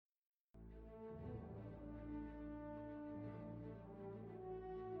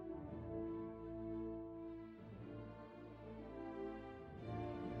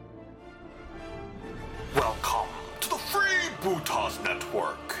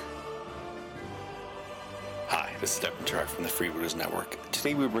Network. Hi, this is Devin Turek from the Freebooters Network.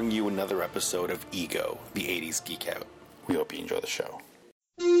 Today we bring you another episode of Ego, the 80s Geek Out. We hope you enjoy the show.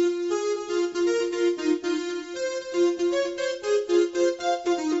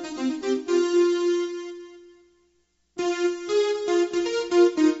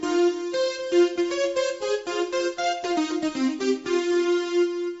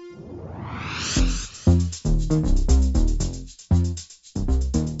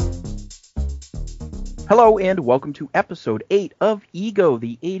 Hello and welcome to episode 8 of Ego,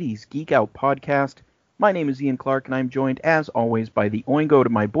 the 80s Geek Out podcast. My name is Ian Clark and I'm joined as always by the Oingo to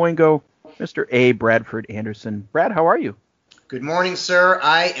my Boingo, Mr. A. Bradford Anderson. Brad, how are you? Good morning, sir.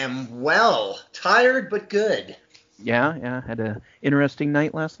 I am well. Tired, but good. Yeah, had an interesting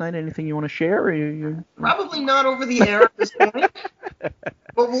night last night. Anything you want to share? Probably not over the air at this point.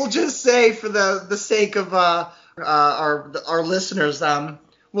 But we'll just say, for the sake of our listeners,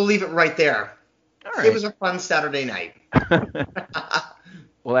 we'll leave it right there. All right. It was a fun Saturday night.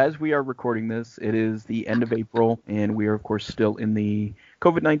 Well, as we are recording this, it is the end of April, and we are, of course, still in the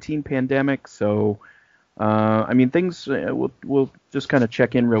COVID-19 pandemic. So, things, we'll just kind of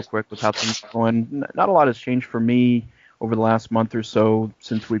check in real quick with how things are going. Not a lot has changed for me over the last month or so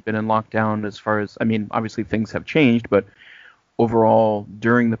since we've been in lockdown as far as, obviously things have changed, but overall,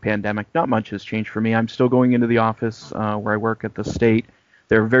 during the pandemic, not much has changed for me. I'm still going into the office where I work at the state.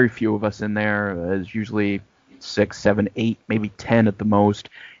 There are very few of us in there. There's usually 6, 7, 8, maybe 10 at the most.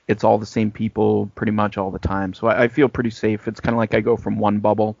 It's all the same people pretty much all the time. So I feel pretty safe. It's kind of like I go from one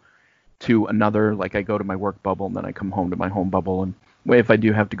bubble to another. Like I go to my work bubble and then I come home to my home bubble. And if I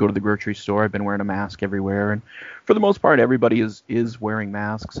do have to go to the grocery store, I've been wearing a mask everywhere. And for the most part, everybody is wearing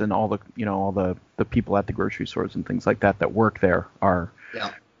masks, and all the people at the grocery stores and things like that work there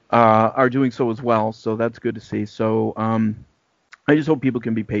are doing so as well. So that's good to see. So I just hope people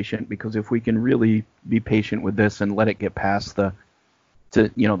can be patient, because if we can really be patient with this and let it get past the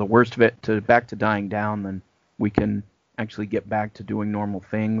worst of it, back to dying down, then we can actually get back to doing normal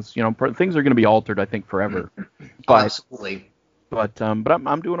things. Things are going to be altered, I think, forever. Absolutely. But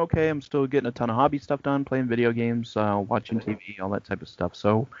I'm doing okay. I'm still getting a ton of hobby stuff done, playing video games, watching TV, all that type of stuff.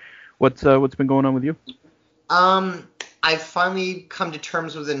 So, what's been going on with you? I've finally come to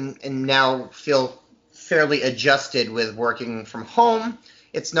terms with and now feel fairly adjusted with working from home.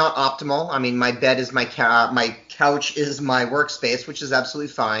 It's not optimal. My bed is my couch is my workspace, which is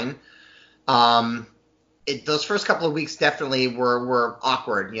absolutely fine. Those first couple of weeks definitely were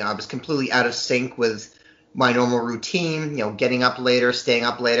awkward. I was completely out of sync with my normal routine. Getting up later, staying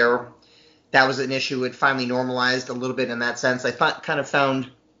up later. That was an issue. It finally normalized a little bit in that sense. I kind of found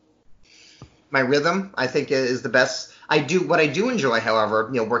my rhythm, I think, is the best. What I do enjoy,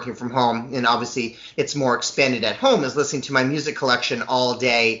 however, working from home, and obviously it's more expanded at home, is listening to my music collection all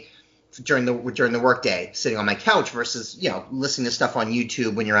day during the workday, sitting on my couch, versus listening to stuff on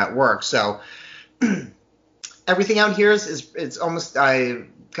YouTube when you're at work. So everything out here is almost kind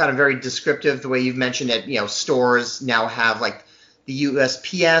of very descriptive. The way you've mentioned it, stores now have like the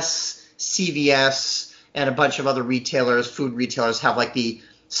USPS, CVS, and a bunch of other retailers, food retailers, have like the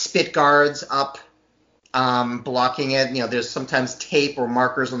spit guards up, blocking it. There's sometimes tape or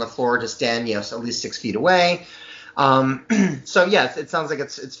markers on the floor to stand, at least 6 feet away. So yeah, it sounds like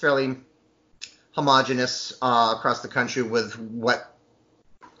it's fairly homogenous across the country with what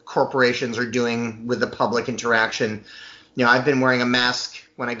corporations are doing with the public interaction. I've been wearing a mask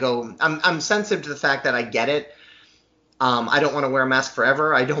when I go. I'm sensitive to the fact that I get it. I don't want to wear a mask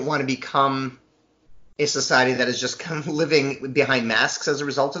forever. I don't want to become a society that is just kind of living behind masks as a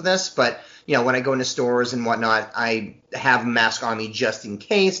result of this. But, when I go into stores and whatnot, I have a mask on me just in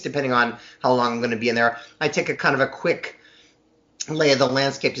case, depending on how long I'm going to be in there. I take a kind of a quick lay of the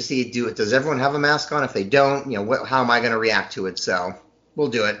landscape to see, does everyone have a mask on? If they don't, how am I going to react to it? So we'll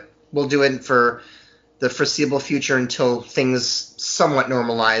do it. We'll do it for the foreseeable future until things somewhat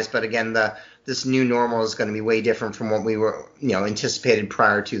normalize. But again, this new normal is going to be way different from what we were, anticipated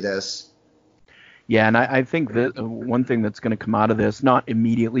prior to this. Yeah, and I think that one thing that's going to come out of this, not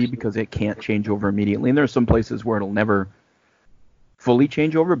immediately, because it can't change over immediately, and there are some places where it'll never fully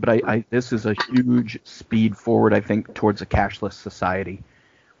change over, but this is a huge speed forward, I think, towards a cashless society,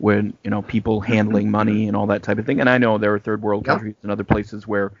 when people handling money and all that type of thing. And I know there are third world countries and other places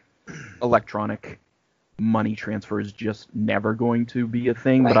where electronic money transfer is just never going to be a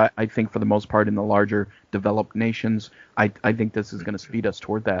thing. Right. But I think for the most part in the larger developed nations, I think this is going to speed us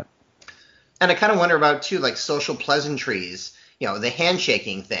toward that. And I kind of wonder about, too, like social pleasantries, the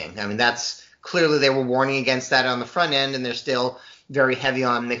handshaking thing. That's clearly they were warning against that on the front end, and they're still very heavy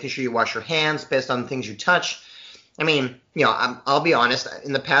on making sure you wash your hands based on the things you touch. I mean, I'll be honest.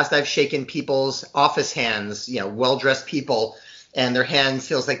 In the past, I've shaken people's office hands, well-dressed people, and their hand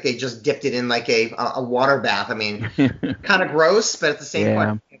feels like they just dipped it in like a water bath. I mean, kind of gross, but at the same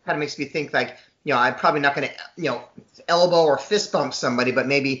point, it kind of makes me think like, I'm probably not going to, elbow or fist bump somebody, but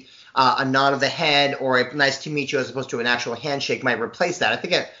maybe a nod of the head or a nice to meet you as opposed to an actual handshake might replace that. I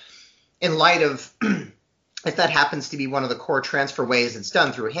think in light of if that happens to be one of the core transfer ways it's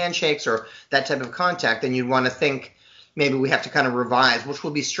done through handshakes or that type of contact, then you'd want to think maybe we have to kind of revise, which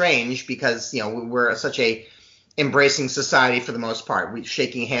will be strange because, we're such a embracing society for the most part. We're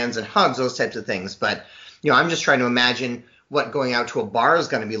shaking hands and hugs, those types of things. But, I'm just trying to imagine what going out to a bar is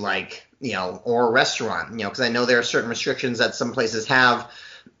going to be like, or a restaurant, because I know there are certain restrictions that some places have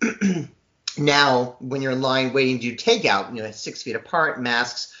now when you're in line waiting to do takeout, 6 feet apart,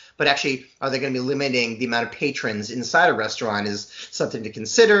 masks. But actually, are they going to be limiting the amount of patrons inside a restaurant is something to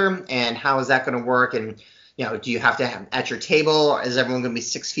consider. And how is that going to work? And, do you have to have at your table? Is everyone going to be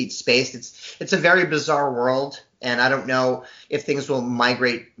 6 feet spaced? It's a very bizarre world. And I don't know if things will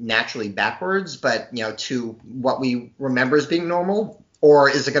migrate naturally backwards, but, to what we remember as being normal.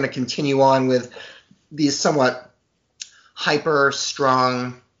 Or is it going to continue on with these somewhat hyper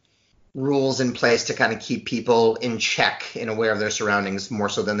strong rules in place to kind of keep people in check and aware of their surroundings more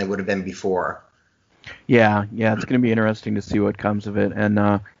so than they would have been before? Yeah, it's going to be interesting to see what comes of it. And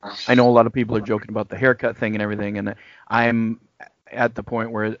I know a lot of people are joking about the haircut thing and everything, and I'm at the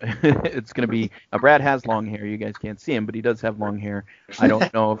point where it's going to be Brad has long hair. You guys can't see him, but he does have long hair. I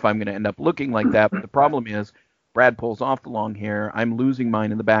don't know if I'm going to end up looking like that, but the problem is Brad pulls off the long hair. I'm losing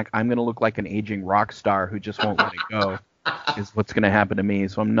mine in the back. I'm going to look like an aging rock star who just won't let it go. Is what's going to happen to me.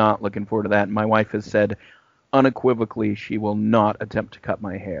 So I'm not looking forward to that. And my wife has said unequivocally she will not attempt to cut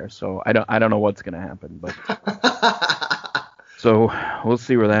my hair. So I don't know what's going to happen. But so we'll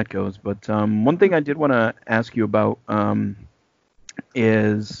see where that goes. But one thing I did want to ask you about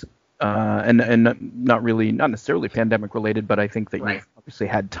is and not necessarily pandemic related, but I think that you've obviously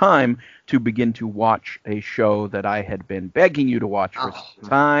had time to begin to watch a show that I had been begging you to watch for some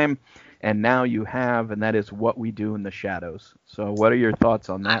time. And now you have, and that is What We Do in the Shadows. So what are your thoughts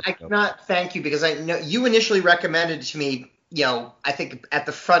on that? I cannot thank you because I know you initially recommended it to me, I think at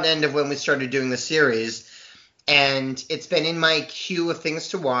the front end of when we started doing the series. And it's been in my queue of things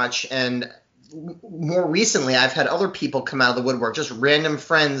to watch. And more recently, I've had other people come out of the woodwork, just random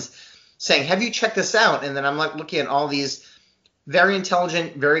friends saying, have you checked this out? And then I'm like looking at all these very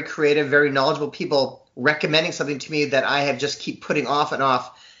intelligent, very creative, very knowledgeable people recommending something to me that I have just keep putting off and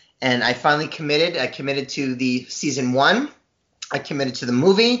off. And I finally committed. I committed to the season 1. I committed to the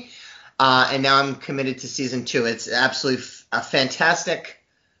movie. And now I'm committed to season 2. It's absolutely a fantastic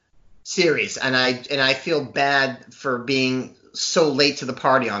series. And I feel bad for being so late to the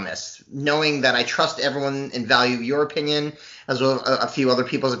party on this, knowing that I trust everyone and value your opinion as well as a few other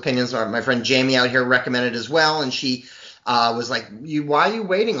people's opinions. My friend Jamie out here recommended as well. And she was like, why are you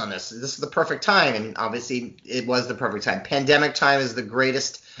waiting on this? This is the perfect time. And obviously it was the perfect time. Pandemic time is the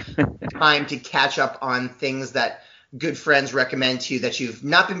greatest time to catch up on things that good friends recommend to you that you've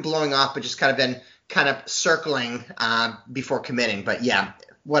not been blowing off, but just kind of been circling before committing. But yeah,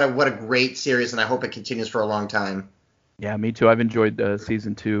 what a great series. And I hope it continues for a long time. Yeah, me too. I've enjoyed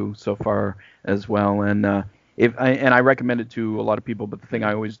season 2 so far as well. And I recommend it to a lot of people, but the thing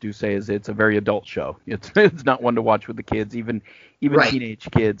I always do say is it's a very adult show. It's not one to watch with the kids, even teenage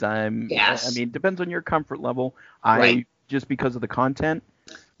kids. Yes. I mean, it depends on your comfort level. Just because of the content,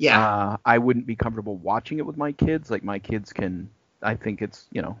 I wouldn't be comfortable watching it with my kids. Like my kids can, I think it's,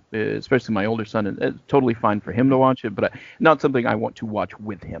 especially my older son, it's totally fine for him to watch it, but not something I want to watch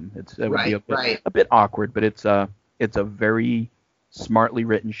with him. It would be a bit awkward, but it's a very smartly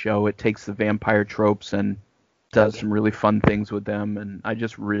written show. It takes the vampire tropes and does some really fun things with them, and I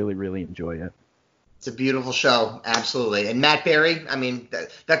just really, really enjoy it. It's a beautiful show, absolutely. And Matt Berry, I mean,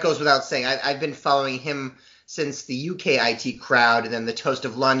 that goes without saying. I've been following him since the UK IT Crowd and then the Toast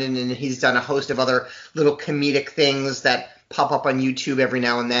of London, and he's done a host of other little comedic things that pop up on YouTube every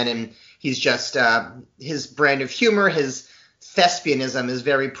now and then, and he's just his brand of humor, his thespianism is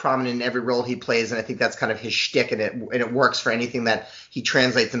very prominent in every role he plays, and I think that's kind of his shtick, and it works for anything that he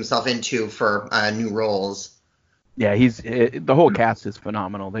translates himself into for new roles. Yeah, the whole cast is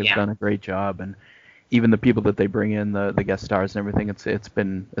phenomenal. They've done a great job, and even the people that they bring in, the guest stars and everything, it's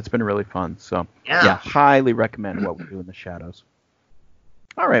been really fun. So highly recommend What We Do in the Shadows.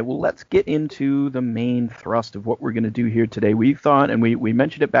 All right, well, let's get into the main thrust of what we're going to do here today. We thought, and we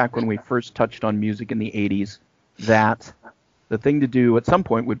mentioned it back when we first touched on music in the 80s, that the thing to do at some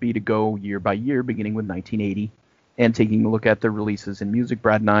point would be to go year by year, beginning with 1980, and taking a look at the releases in music.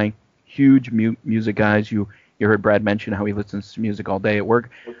 Brad and I, huge music guys. You You heard Brad mention how he listens to music all day at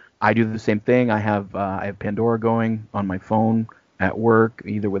work. I do the same thing. I have Pandora going on my phone at work,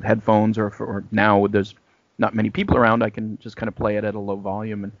 either with headphones or now there's not many people around, I can just kind of play it at a low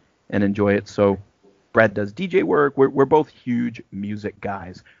volume and enjoy it. So Brad does DJ work. We're both huge music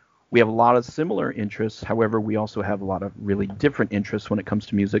guys. We have a lot of similar interests. However, we also have a lot of really different interests when it comes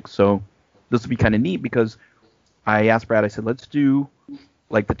to music. So this will be kind of neat because I asked Brad, I said, let's do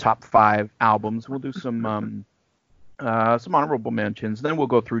like the top 5 albums. We'll do some honorable mentions. Then we'll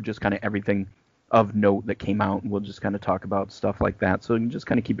go through just kind of everything of note that came out, and we'll just kind of talk about stuff like that. So you can just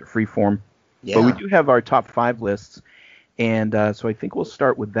kind of keep it free form. Yeah. But we do have our top 5 lists. And so I think we'll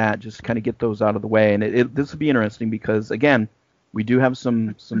start with that, just kind of get those out of the way. And this will be interesting because, again, we do have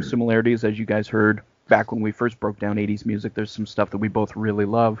some similarities, as you guys heard back when we first broke down 80s music. There's some stuff that we both really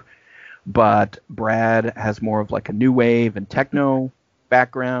love. But Brad has more of like a new wave and techno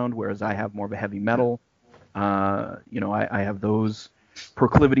background, whereas I have more of a heavy metal. I have those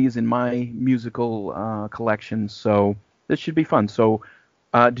proclivities in my musical collection. So this should be fun. So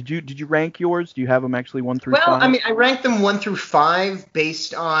did you rank yours? Do you have them actually 1 through 5? Well, I mean, I ranked them 1 through 5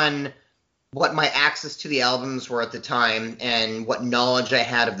 based on what my access to the albums were at the time and what knowledge I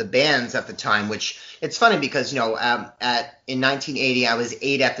had of the bands at the time, which it's funny because, in 1980, I was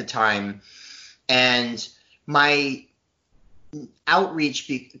 8 at the time, and my outreach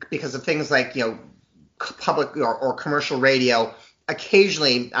because of things like, public or commercial radio,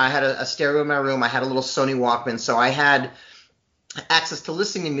 occasionally I had a stereo in my room, I had a little Sony Walkman, so I had access to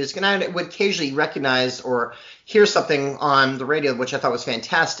listening to music, and I would occasionally recognize or hear something on the radio, which I thought was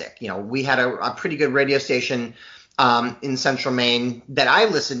fantastic. We had a pretty good radio station in Central Maine that I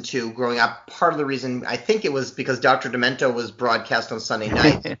listened to growing up. Part of the reason, I think it was because Dr. Demento was broadcast on Sunday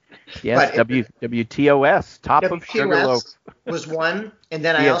nights. Yes, WTOS, top of Sugarloaf was one. And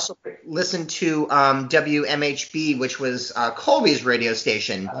then I also listened to WMHB, which was Colby's radio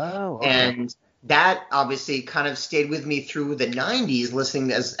station. Oh, okay. And that obviously kind of stayed with me through the 90s,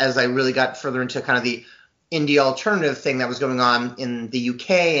 listening as I really got further into kind of the indie alternative thing that was going on in the UK.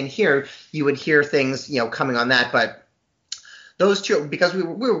 And here you would hear things, coming on that. But those two, because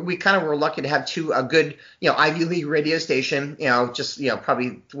we kind of were lucky to have a good, Ivy League radio station,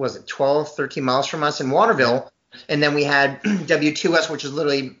 probably, was it 12, 13 miles from us in Waterville. And then we had W2S, which is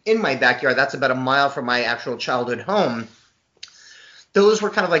literally in my backyard. That's about a mile from my actual childhood home. Those were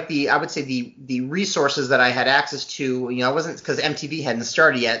kind of like the resources that I had access to. I wasn't, because MTV hadn't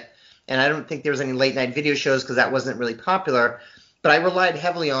started yet, and I don't think there was any late night video shows because that wasn't really popular. But I relied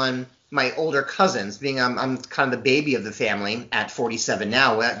heavily on my older cousins, being I'm kind of the baby of the family at 47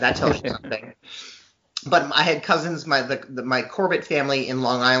 now. That tells you something. But I had cousins, my Corbett family in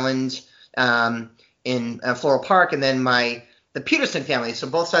Long Island, in Floral Park, and then the Peterson family. So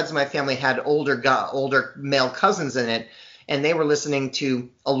both sides of my family had older male cousins in it. And they were listening to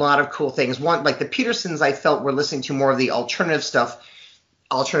a lot of cool things. One, like the Petersons, I felt were listening to more of the alternative stuff.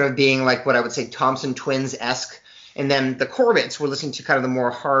 Alternative being like what I would say Thompson Twins-esque. And then the Corbetts were listening to kind of the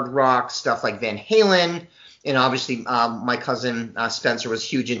more hard rock stuff like Van Halen. And obviously my cousin Spencer was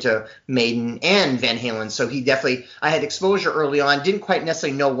huge into Maiden and Van Halen. So I had exposure early on. Didn't quite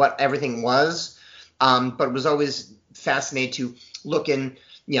necessarily know what everything was, but was always fascinated to look in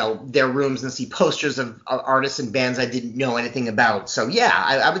their rooms and see posters of artists and bands I didn't know anything about. So yeah,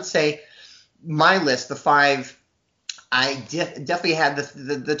 I would say my list, the 5, I definitely had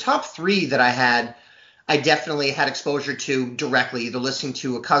the top 3 that I had. I definitely had exposure to directly, either listening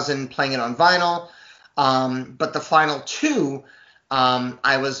to a cousin playing it on vinyl. But the final 2,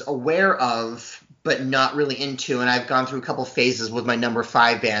 I was aware of, but not really into. And I've gone through a couple phases with my number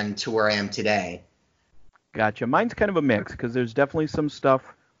 5 band to where I am today. Gotcha. Mine's kind of a mix because there's definitely some stuff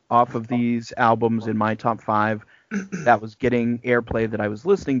off of these albums in my top 5 that was getting airplay that I was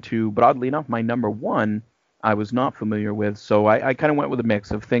listening to, but oddly enough, my number 1 I was not familiar with. So I kind of went with a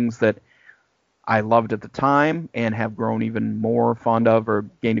mix of things that I loved at the time and have grown even more fond of or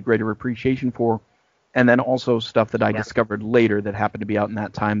gained a greater appreciation for, and then also stuff that I discovered later that happened to be out in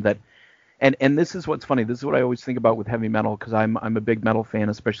that time that. And this is what's funny. This is what I always think about with heavy metal because I'm a big metal fan,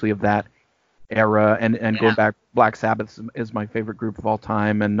 especially of that era, and going back, Black Sabbath is my favorite group of all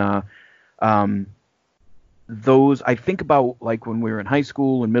time, and those I think about like when we were in high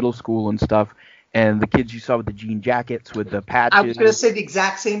school and middle school and stuff, and the kids you saw with the jean jackets with the patches. I was going to say the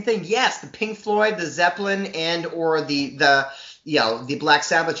exact same thing. Yes, the Pink Floyd, the Zeppelin, and or the Black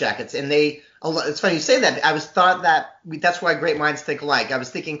Sabbath jackets, and it's funny you say that. I thought that's why great minds think alike. I was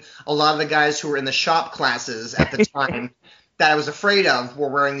thinking a lot of the guys who were in the shop classes at the time that I was afraid of were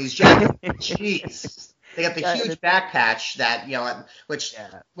wearing these jackets. Jeez. They got the huge back patch that, which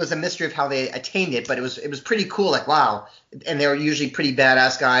was a mystery of how they attained it, but it was pretty cool. Like, wow. And they were usually pretty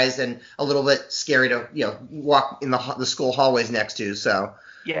badass guys and a little bit scary to, walk in the school hallways next to. So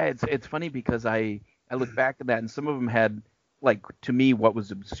yeah, it's funny because I look back at that and some of them had, like, to me, what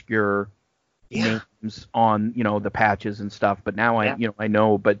was obscure names on, the patches and stuff. But now I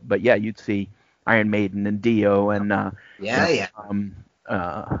know, but yeah, you'd see Iron Maiden and Dio and of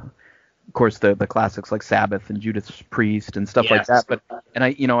course the classics like Sabbath and Judas Priest and stuff like that. But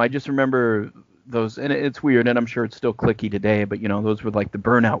I just remember those, and it's weird, and I'm sure it's still clicky today, but those were like the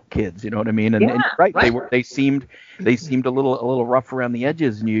Burnout Kids, you know what I mean? And they seemed a little rough around the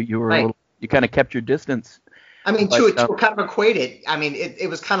edges, and you were you kind of kept your distance. I mean, to kind of equate it, I mean, it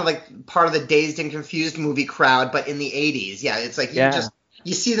was kind of like part of the Dazed and Confused movie crowd, but in the 80s. Yeah, it's like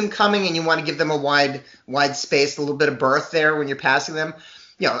you see them coming and you want to give them a wide space, a little bit of berth there when you're passing them.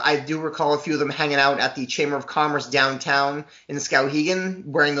 I do recall a few of them hanging out at the Chamber of Commerce downtown in Skowhegan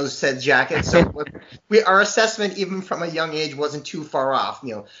wearing those said jackets. So our assessment, even from a young age, wasn't too far off.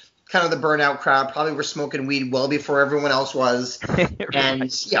 Kind of the Burnout crowd probably were smoking weed well before everyone else was,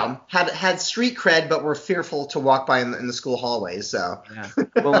 and had street cred, but were fearful to walk by in the school hallways. So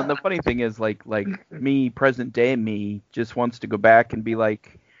well, and the funny thing is, like me, present day me, just wants to go back and be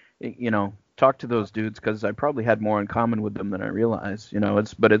like, talk to those dudes because I probably had more in common with them than I realized.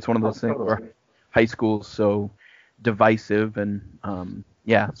 It's one of those things where high school's so divisive and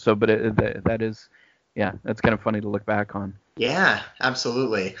that is that's kind of funny to look back on. Yeah,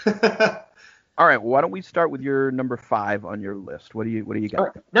 absolutely. All right, why don't we start with your number 5 on your list? What do you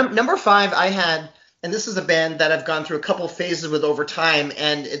got? Number 5 I had, and this is a band that I've gone through a couple phases with over time,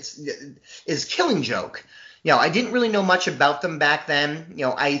 and is Killing Joke. I didn't really know much about them back then.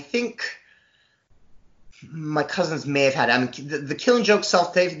 I think my cousins may have had. I mean, the Killing Joke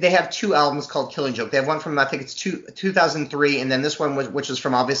self, they have 2 albums called Killing Joke. They have one from, I think it's 2003, and then this one, which was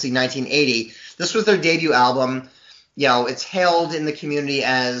from obviously 1980. This was their debut album. It's hailed in the community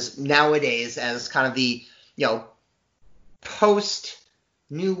nowadays as kind of the, post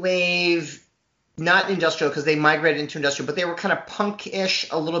new wave, not industrial because they migrated into industrial, but they were kind of punk-ish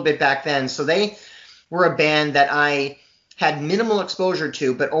a little bit back then. So they were a band that I had minimal exposure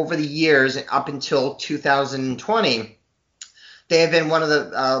to, but over the years, up until 2020, they have been one of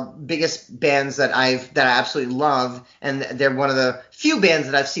the biggest bands that I absolutely love, and they're one of the few bands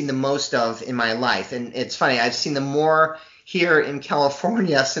that I've seen the most of in my life. And it's funny, I've seen them more here in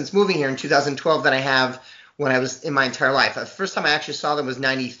California since moving here in 2012 than I have when I was in my entire life. The first time I actually saw them was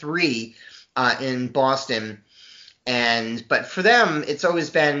 93 in Boston. But for them, it's always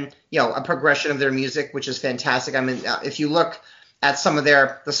been, a progression of their music, which is fantastic. I mean, if you look at some of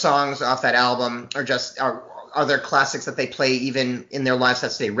the songs off that album are their classics that they play even in their live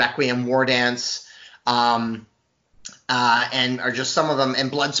sets today, Requiem, War Dance, and are just some of them,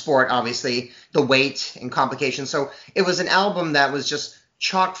 and Bloodsport, obviously, The Weight, and Complications. So it was an album that was just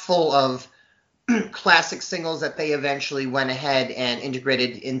chock full of classic singles that they eventually went ahead and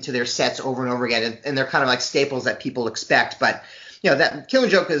integrated into their sets over and over again, and they're kind of like staples that people expect. But that Killing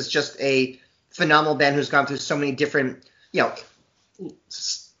Joke is just a phenomenal band who's gone through so many different, I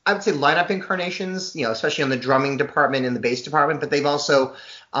would say lineup incarnations, especially on the drumming department and the bass department, but they've also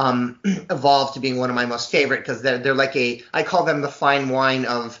evolved to being one of my most favorite because they're like I call them the fine wine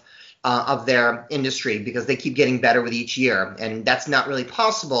of their industry because they keep getting better with each year, and that's not really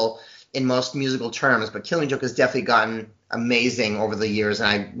possible in most musical terms, but Killing Joke has definitely gotten amazing over the years, and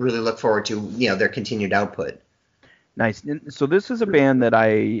I really look forward to their continued output. Nice. So this is a band that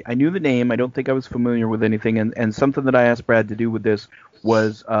I knew the name. I don't think I was familiar with anything, and something that I asked Brad to do with this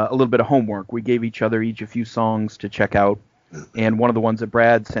was a little bit of homework. We gave each other a few songs to check out, and one of the ones that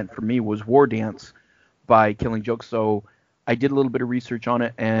Brad sent for me was War Dance by Killing Joke. So I did a little bit of research on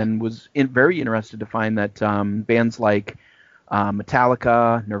it and was very interested to find that bands like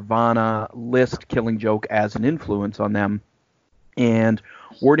Metallica, Nirvana list Killing Joke as an influence on them. And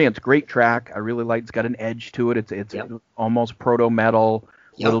War Dance, great track. I really like. It's got an edge to it. It's almost proto metal,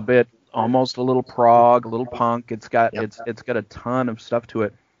 a little bit, almost a little prog, a little punk. It's got a ton of stuff to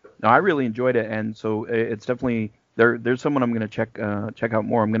it. No, I really enjoyed it, and so it's definitely there's someone I'm going to check out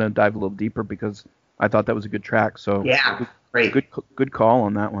more. I'm going to dive a little deeper because I thought that was a good track. So great, good call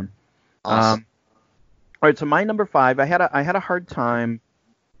on that one. Awesome. All right, so my number 5, I had a hard time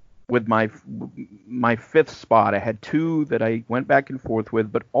with my 5th spot. I had 2 that I went back and forth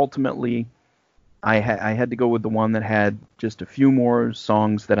with, but ultimately I had to go with the one that had just a few more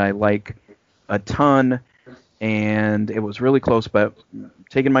songs that I like a ton, and it was really close, but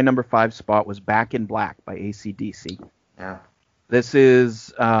taking my number 5 spot was Back in Black by AC/DC. Yeah. This is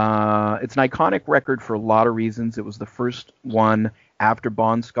it's an iconic record for a lot of reasons. It was the first one after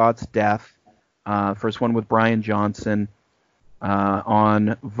Bon Scott's death, first one with Brian Johnson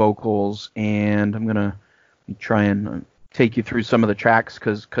on vocals, and I'm gonna try and take you through some of the tracks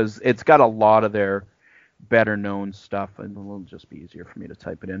because it's got a lot of their better known stuff, and it'll just be easier for me to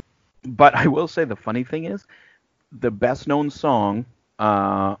type it in. But I will say the funny thing is the best known song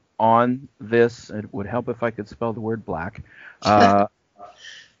on this, it would help if I could spell the word black. The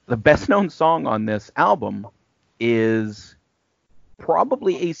best known song on this album is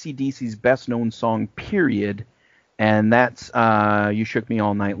probably AC/DC's best known song, period, and that's You Shook Me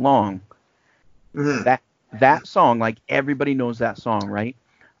All Night Long. Mm-hmm. That song, like, everybody knows that song, right?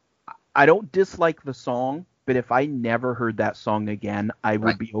 I don't dislike the song, but if I never heard that song again, I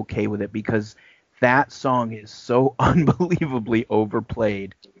would be okay with it, because that song is so unbelievably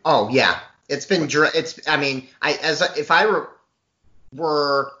overplayed. Oh yeah, if I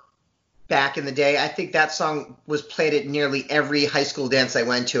were back in the day, I think that song was played at nearly every high school dance I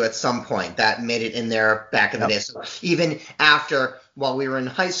went to at some point. That made it in there back in the day. So even after, while we were in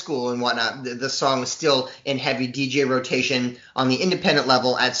high school and whatnot, the song was still in heavy DJ rotation on the independent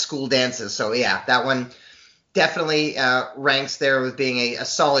level at school dances. So yeah, that one definitely ranks there with being a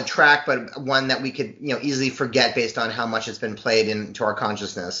solid track, but one that we could easily forget based on how much it's been played into our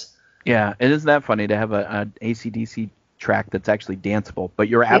consciousness. Yeah, it is that funny to have an AC/DC track that's actually danceable, but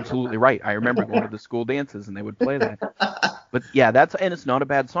you're absolutely right. I remember going to the school dances and they would play that. But yeah, and it's not a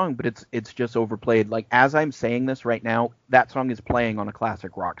bad song, but it's just overplayed. Like, as I'm saying this right now, that song is playing on a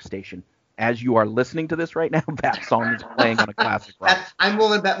classic rock station. As you are listening to this right now, that song is playing on a classic rock. I'm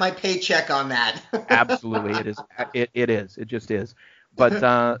willing to bet my paycheck on that. Absolutely, it is. It is. It just is. But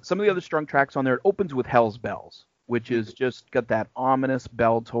some of the other strong tracks on there, it opens with Hell's Bells, which is just got that ominous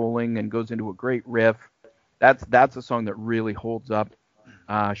bell tolling and goes into a great riff. That's a song that really holds up.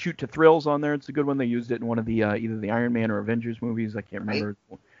 Shoot to Thrills on there. It's a good one. They used it in one of the either the Iron Man or Avengers movies. I can't remember.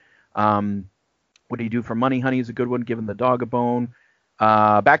 Right. What Do You Do for Money, Honey is a good one. Giving the Dog a Bone.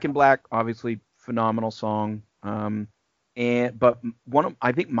 Back in Black, obviously phenomenal song. But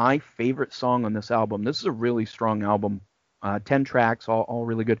I think my favorite song on this album. This is a really strong album. 10 tracks, all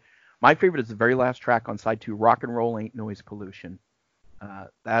really good. My favorite is the very last track on side 2. Rock and Roll Ain't Noise Pollution.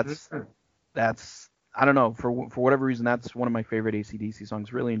 That's I don't know, for whatever reason, that's one of my favorite AC/DC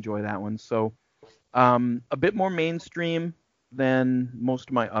songs. Really enjoy that one. So a bit more mainstream than most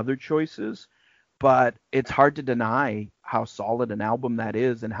of my other choices, but it's hard to deny how solid an album that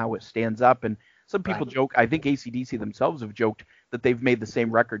is and how it stands up. And some people joke, I think AC/DC themselves have joked that they've made the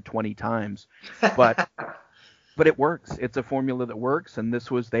same record 20 times, but it works. It's a formula that works, and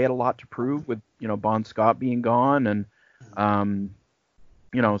they had a lot to prove with Bon Scott being gone, and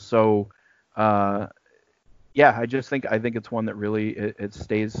yeah, I think it's one that really it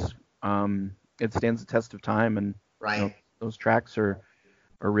stays it stands the test of time, and those tracks are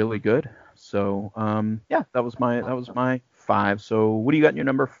really good. So yeah, that was my 5. So what do you got in your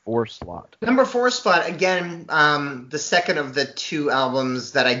number 4 slot? Number 4 spot, again, the second of the 2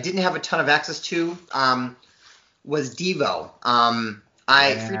 albums that I didn't have a ton of access to was Devo.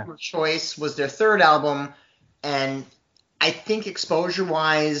 Freedom of Choice was their 3rd album, and I think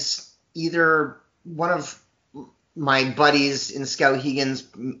exposure-wise, either one of my buddies in Skowhegan's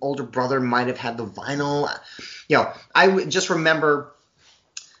older brother might have had the vinyl. I would just remember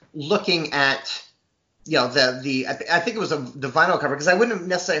looking at I think it was the vinyl cover, because I wouldn't have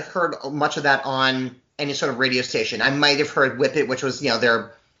necessarily heard much of that on any sort of radio station. I might have heard Whip It, which was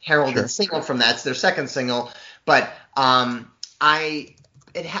their heralded single from that. It's their 2nd single, but my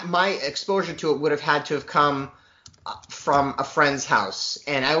exposure to it would have had to have come from a friend's house,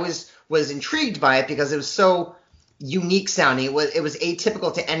 and I was intrigued by it because it was so unique sounding. It was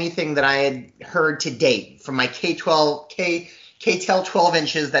atypical to anything that I had heard to date from my K-Tel 12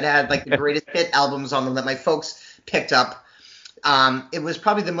 inches that had like the greatest hit albums on them that my folks picked up. It was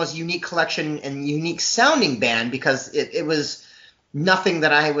probably the most unique collection and unique sounding band because it was nothing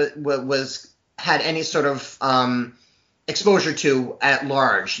that I had any sort of exposure to at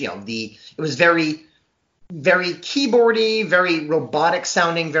large. It was very, very keyboardy, very robotic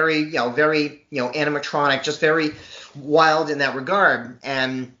sounding, very animatronic, just very wild in that regard.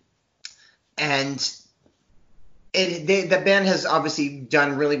 And the band has obviously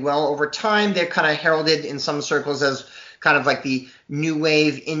done really well over time. They're kind of heralded in some circles as kind of like the new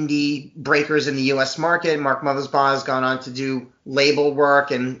wave indie breakers in the U.S. market. Mark Mothersbaugh has gone on to do label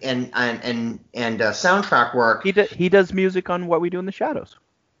work and soundtrack work. He does music on What We Do in the Shadows.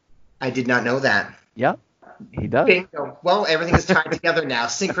 I did not know that. Yeah. He does. Bingo. Well, everything is tied together now.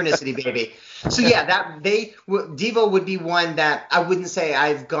 Synchronicity, baby. So yeah, Devo would be one that I wouldn't say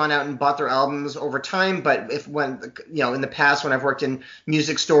I've gone out and bought their albums over time, but in the past when I've worked in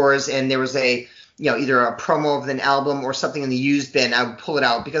music stores and there was either a promo of an album or something in the used bin, I would pull it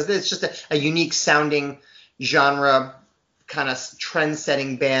out because it's just a unique sounding genre kind of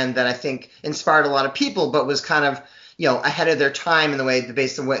trend-setting band that I think inspired a lot of people, but was kind of ahead of their time in the way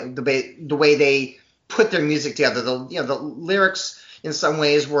the way they put their music together. The lyrics in some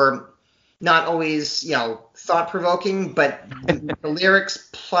ways were not always thought-provoking, but the lyrics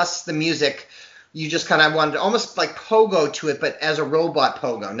plus the music, you just kind of wanted almost like pogo to it, but as a robot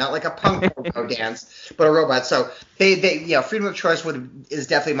pogo, not like a punk pogo dance, but a robot. So Freedom of Choice is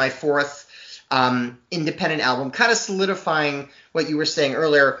definitely my fourth independent album, kind of solidifying what you were saying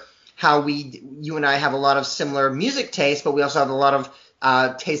earlier, how you and I have a lot of similar music tastes, but we also have a lot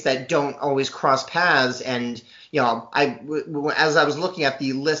of tastes that don't always cross paths. And as I was looking at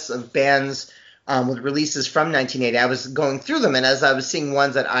the list of bands with releases from 1980, I was going through them, and as I was seeing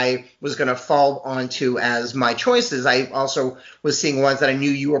ones that I was going to fall onto as my choices, I also was seeing ones that I knew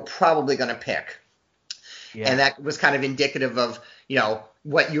you were probably going to pick. Yeah. And that was kind of indicative of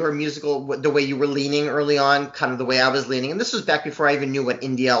what your the way you were leaning early on, kind of the way I was leaning. And this was back before I even knew what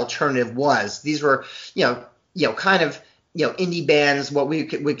indie alternative was. These were kind of indie bands, what we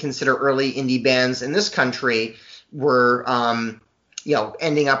would consider early indie bands in this country, were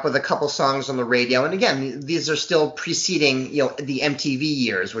ending up with a couple songs on the radio. And again, these are still preceding the MTV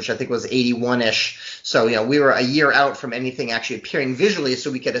years, which I think was 81ish. So we were a year out from anything actually appearing visually,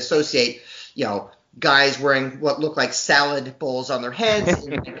 so we could associate guys wearing what looked like salad bowls on their heads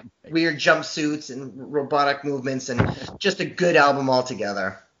and weird jumpsuits and robotic movements, and just a good album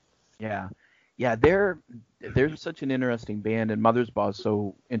altogether. Yeah, they're such an interesting band, and Mothersbaugh is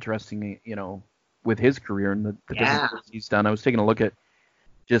so interesting, with his career and the different things he's done. I was taking a look at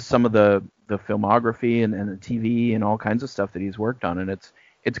just some of the filmography and the TV and all kinds of stuff that he's worked on, and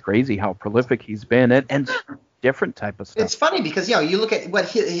it's crazy how prolific he's been, and different type of stuff. It's funny because you look at what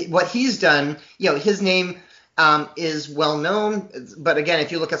he's done. His name is well known, but again,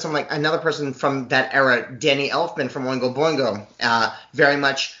 if you look at someone like another person from that era, Danny Elfman from Oingo Boingo, very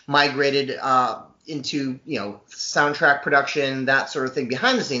much migrated into soundtrack production, that sort of thing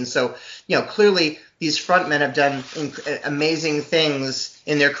behind the scenes. So clearly these frontmen have done amazing things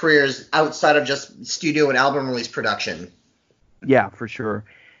in their careers outside of just studio and album release production. Yeah, for sure.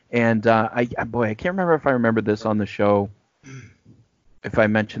 And I can't remember if I remember this on the show, if I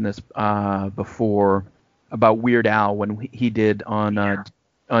mentioned this before about Weird Al when he did on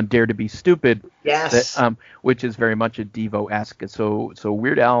Dare to Be Stupid. Yes. Which is very much a Devo-esque. So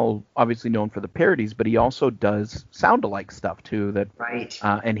Weird Al, obviously known for the parodies, but he also does sound-alike stuff too. Right.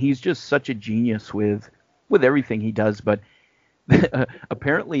 And he's just such a genius with everything he does. But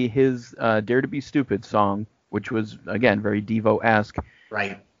apparently his Dare to Be Stupid song, which was again very Devo-esque.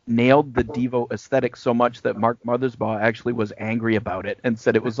 Right. Nailed the Devo aesthetic so much that Mark Mothersbaugh actually was angry about it and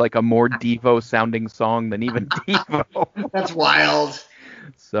said it was like a more Devo sounding song than even Devo. That's wild.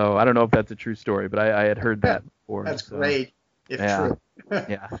 So I don't know if that's a true story, but I had heard that before. That's great, if true.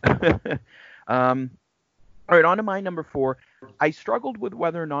 Yeah. All right, on to my number 4. I struggled with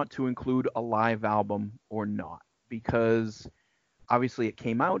whether or not to include a live album or not, because obviously it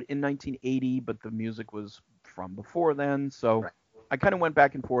came out in 1980, but the music was from before then, so... Right. I kind of went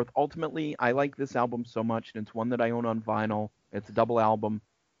back and forth. Ultimately, I like this album so much, and it's one that I own on vinyl. It's a double album,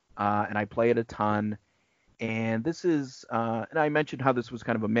 and I play it a ton. And this is, and I mentioned how this was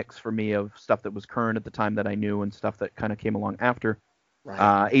kind of a mix for me of stuff that was current at the time that I knew and stuff that kind of came along after.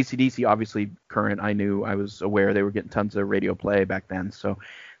 Right. AC/DC, obviously current. I was aware they were getting tons of radio play back then. So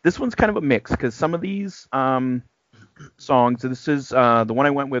this one's kind of a mix because some of these songs, this is the one I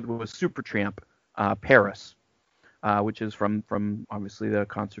went with was Supertramp, Paris. Which is from obviously the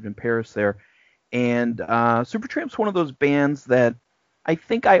concert in Paris there. And Supertramp's one of those bands that I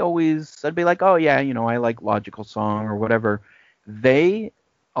think I'd be like, oh yeah, I like Logical Song or whatever. They,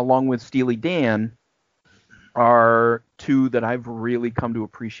 along with Steely Dan, are two that I've really come to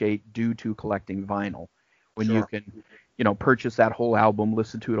appreciate due to collecting vinyl. When you can, purchase that whole album,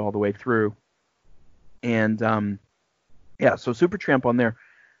 listen to it all the way through. And so Supertramp on there.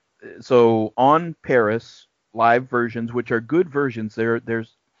 So on Paris, live versions, which are good versions.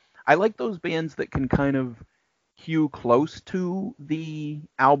 I like those bands that can kind of hew close to the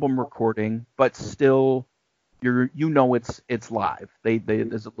album recording, but still it's live.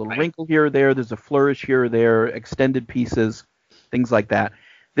 There's a little wrinkle here or there, there's a flourish here or there, extended pieces, things like that.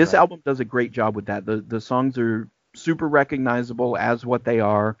 This album does a great job with that. The songs are super recognizable as what they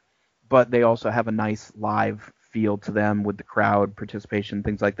are. but they also have a nice live feel to them with the crowd participation,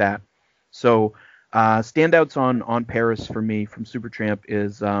 things like that. So standouts on Paris for me from Supertramp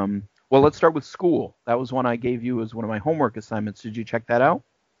is, well, let's start with School. That was one I gave you as one of my homework assignments. Did you check that out?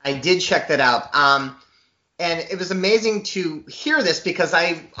 I did check that out. And it was amazing to hear this because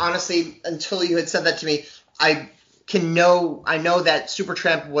I honestly, until you had said that to me, I know that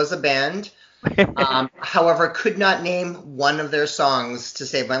Supertramp was a band. However, could not name one of their songs to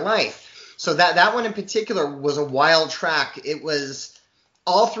save my life. So that one in particular was a wild track. It was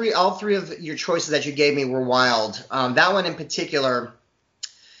all three of your choices that you gave me were wild. That one in particular,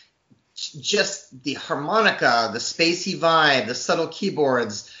 just the harmonica, the spacey vibe, the subtle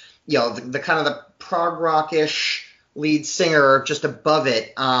keyboards, the kind of the prog rock-ish lead singer just above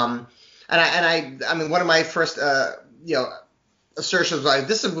it. I mean, one of my first assertions was like,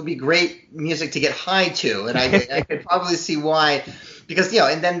 this would be great music to get high to, and I could probably see why, because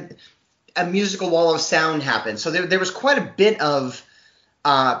and then a musical wall of sound happened. So there was quite a bit of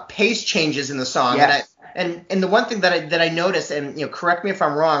pace changes in the song. Yes. And the one thing that I noticed, and correct me if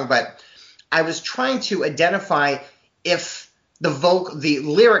I'm wrong, but I was trying to identify if the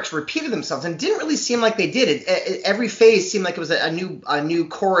lyrics repeated themselves, and it didn't really seem like they did. Every phase seemed like it was a new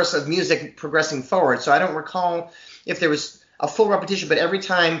chorus of music progressing forward. So I don't recall if there was a full repetition, but every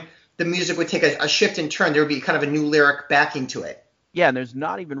time the music would take a shift and turn, there would be kind of a new lyric backing to it. Yeah, and there's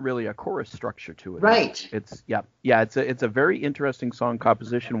not even really a chorus structure to it. Right. It's a very interesting song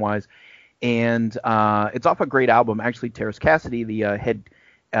composition wise, and it's off a great album. Actually, Terrace Cassidy, the head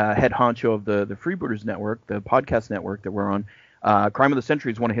honcho of the Freebooters Network, the podcast network that we're on, Crime of the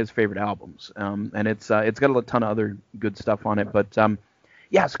Century is one of his favorite albums, and it's got a ton of other good stuff on it. But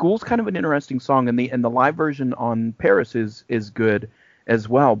School's kind of an interesting song, and the live version on Paris is good as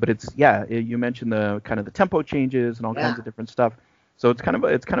well. But you mentioned the kind of the tempo changes and all kinds of different stuff. So it's kind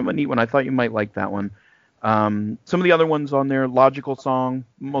of a neat one. I thought you might like that one. Some of the other ones on there, Logical Song,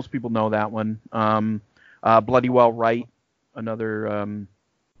 most people know that one. Bloody Well Right, another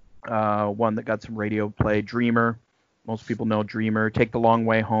one that got some radio play. Dreamer, most people know Dreamer. Take the Long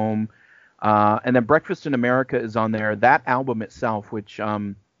Way Home. And then Breakfast in America is on there. That album itself, which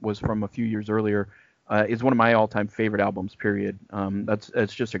was from a few years earlier, is one of my all-time favorite albums, period.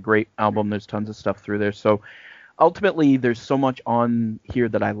 It's just a great album. There's tons of stuff through there. So ultimately, there's so much on here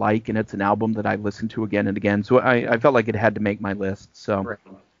that I like, and it's an album that I listen to again and again. So I felt like it had to make my list. So,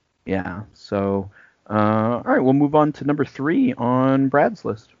 yeah. So, all right, we'll move on to number 3 on Brad's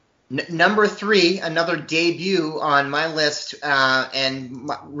list. Number 3, another debut on my list, and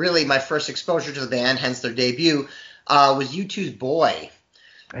really my first exposure to the band, hence their debut, was U2's Boy.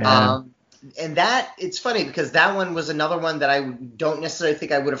 And that, it's funny because that one was another one that I don't necessarily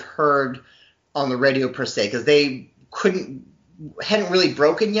think I would have heard on the radio per se, because they hadn't really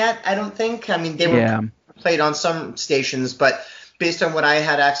broken yet, I don't think. I mean, they were played on some stations, but based on what I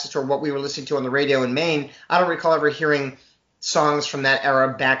had access to or what we were listening to on the radio in Maine, I don't recall ever hearing songs from that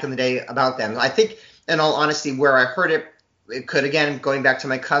era back in the day about them. I think, in all honesty, where I heard it, it could, again, going back to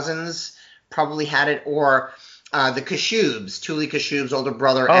my cousins, probably had it, or the Kashubs, Tuli Kashub's older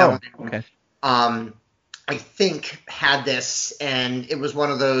brother, Alan, I think had this, and it was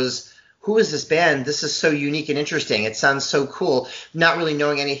one of those, who is this band? This is so unique and interesting. It sounds so cool. Not really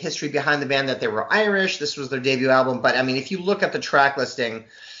knowing any history behind the band, that they were Irish. This was their debut album. But, I mean, if you look at the track listing,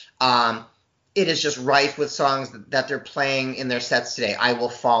 it is just rife with songs that they're playing in their sets today. I Will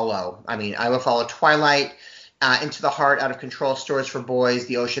Follow. I mean, I Will Follow, Twilight, Into the Heart, Out of Control, Stories for Boys,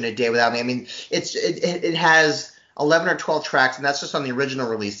 The Ocean, A Day Without Me. I mean, it has 11 or 12 tracks, and that's just on the original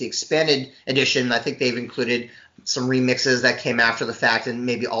release. The expanded edition, I think they've included some remixes that came after the fact and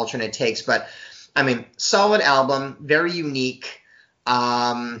maybe alternate takes. But, I mean, solid album, very unique,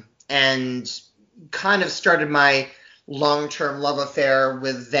 and kind of started my long-term love affair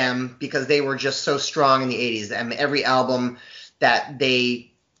with them because they were just so strong in the 80s. I mean, every album that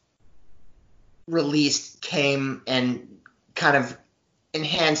they released came and kind of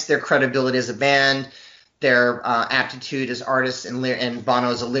enhanced their credibility as a band, their aptitude as artists, and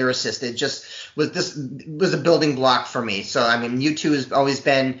Bono as a lyricist. It just was a building block for me. So, I mean, U2 has always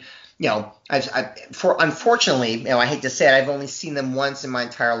been, unfortunately, I hate to say it, I've only seen them once in my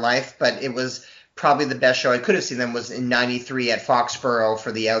entire life, but it was probably the best show I could have seen them was in '93 at Foxborough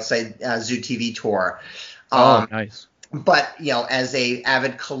for the Outside Zoo TV tour. Nice. But, as a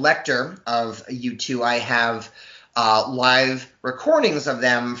avid collector of U2, I have live recordings of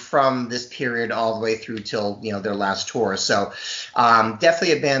them from this period all the way through till, their last tour. So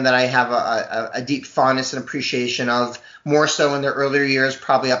definitely a band that I have a deep fondness and appreciation of, more so in their earlier years,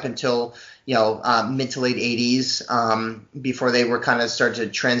 probably up until, mid to late 80s, before they were kind of started to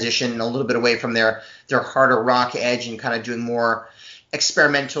transition a little bit away from their harder rock edge and kind of doing more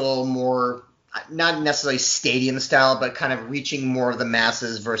experimental, more not necessarily stadium style, but kind of reaching more of the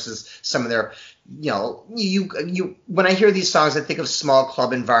masses versus some of their, you when I hear these songs, I think of small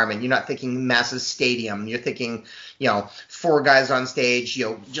club environment. You're not thinking massive stadium. You're thinking, four guys on stage,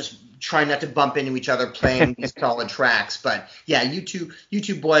 just trying not to bump into each other playing these solid tracks. But yeah,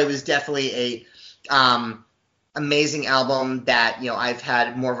 U2 Boy was definitely a amazing album that I've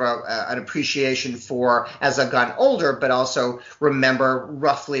had more of an appreciation for as I've gotten older, but also remember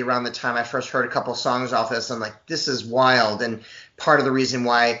roughly around the time I first heard a couple songs off this, I'm like, this is wild. And part of the reason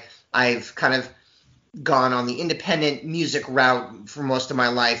why I've kind of gone on the independent music route for most of my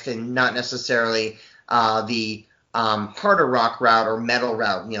life and not necessarily the harder rock route or metal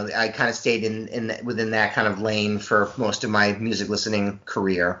route. I kind of stayed within that kind of lane for most of my music listening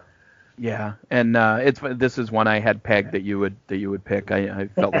career. Yeah, and this is one I had pegged that you would pick. I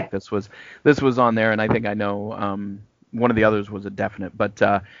felt like this was on there, and I think I know one of the others was a definite. But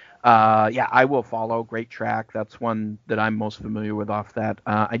yeah, I Will Follow, great track. That's one that I'm most familiar with off that.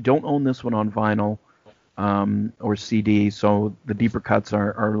 I don't own this one on vinyl or CD, so the deeper cuts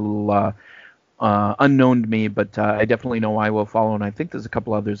are a little unknown to me. But I definitely know I Will Follow, and I think there's a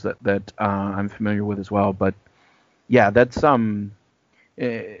couple others that I'm familiar with as well. But yeah, that's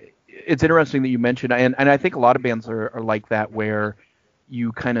it's interesting that you mentioned, and I think a lot of bands are like that, where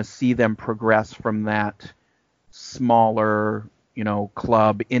you kind of see them progress from that smaller,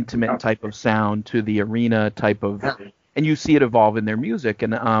 club, intimate type of sound to the arena type of, and you see it evolve in their music.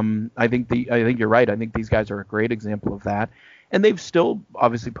 And I think you're right. I think these guys are a great example of that, and they've still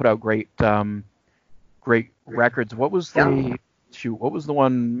obviously put out great records. What was the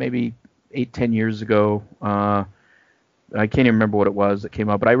one maybe 8-10 years ago? I can't even remember what it was that came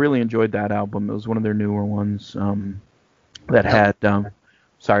out, but I really enjoyed that album. It was one of their newer ones that had.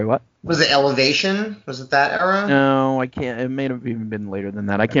 Sorry, what? Was it Elevation? Was it that era? No, I can't. It may have even been later than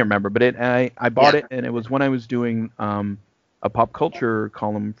that. I can't remember. But I bought it, and it was when I was doing a pop culture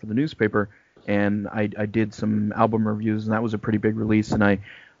column for the newspaper, and I did some album reviews, and that was a pretty big release, and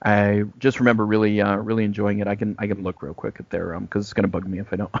I just remember really enjoying it. I can look real quick at their because it's gonna bug me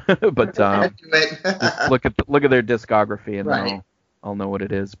if I don't. But just look at their discography and right. I'll know what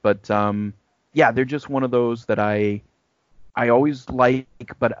it is. But yeah, they're just one of those that I always like,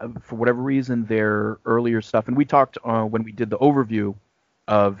 but for whatever reason, their earlier stuff. And we talked when we did the overview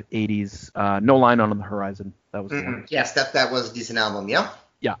of 80s No Line on the Horizon. That was the one. Yes, that was a decent album. Yeah.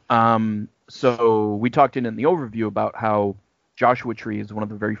 Yeah. So we talked in the overview about how Joshua Tree is one of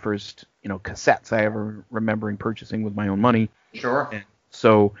the very first, cassettes I ever remembering purchasing with my own money. Sure. And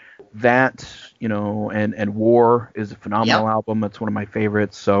so that, and War is a phenomenal album. It's one of my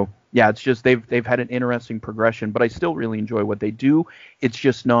favorites. So yeah, it's just they've had an interesting progression, but I still really enjoy what they do. It's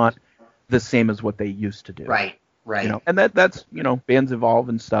just not the same as what they used to do. Right. And that's bands evolve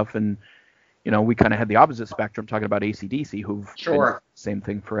and stuff, and we kind of had the opposite spectrum talking about AC/DC, who've been same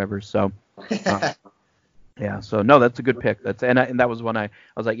thing forever. So. Yeah, so no, that's a good pick. And that was when I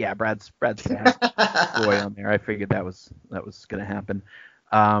was like, yeah, Brad's gonna have Boy on there. I figured that was gonna happen.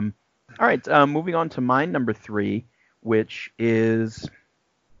 All right, moving on to my number 3, which is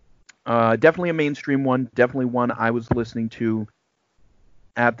definitely a mainstream one, definitely one I was listening to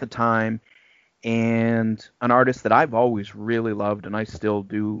at the time, and an artist that I've always really loved, and I still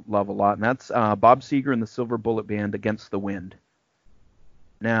do love a lot, and that's Bob Seger and the Silver Bullet Band, Against the Wind.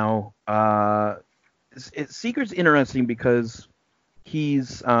 Now, Seeger's interesting because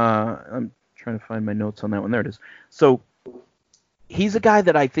he's I'm trying to find my notes on that one. There it is. So he's a guy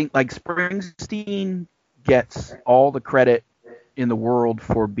that I think, like Springsteen, gets all the credit in the world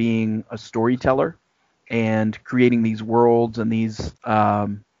for being a storyteller and creating these worlds and these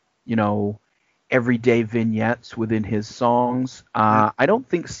everyday vignettes within his songs. I don't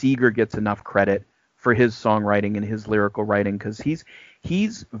think Seeger gets enough credit for his songwriting and his lyrical writing, because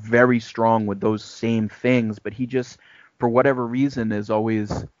he's very strong with those same things, but he just, for whatever reason, is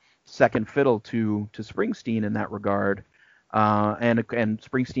always second fiddle to Springsteen in that regard. And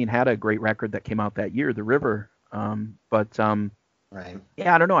Springsteen had a great record that came out that year, The River. Right.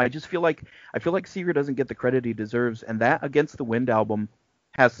 Yeah, I don't know. I feel like Seeger doesn't get the credit he deserves, and that Against the Wind album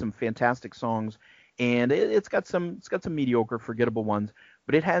has some fantastic songs, and it's got some mediocre, forgettable ones,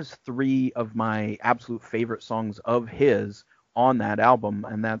 but it has 3 of my absolute favorite songs of his on that album,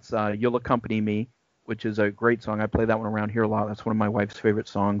 and that's You'll Accompany Me, which is a great song. I play that one around here a lot. That's one of my wife's favorite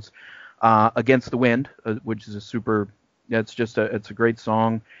songs. Against the Wind, which is it's a great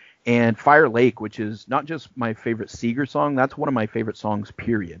song. And Fire Lake, which is not just my favorite Seeger song, that's one of my favorite songs,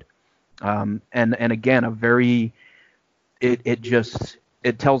 period. And again,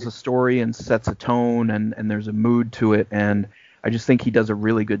 it tells a story and sets a tone, and there's a mood to it, and I just think he does a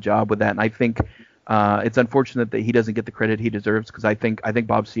really good job with that. And I think it's unfortunate that he doesn't get the credit he deserves, because I think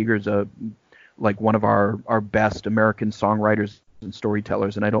Bob Seger is one of our best American songwriters and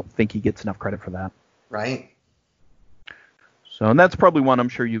storytellers, and I don't think he gets enough credit for that. Right. So, and that's probably one I'm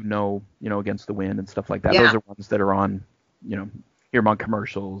sure you know, Against the Wind and stuff like that. Yeah. Those are ones that are on, hear them on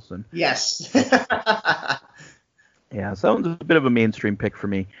commercials and. Yes. Yeah, so that was a bit of a mainstream pick for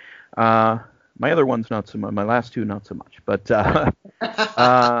me. My other one's not so much. My last two, not so much. But so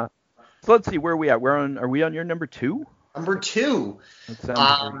let's see where are we at. Are we on your number 2? Number 2. That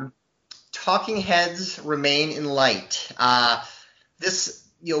sounds great. Talking Heads, Remain in Light. This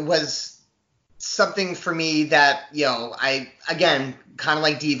was something for me that I, again, kind of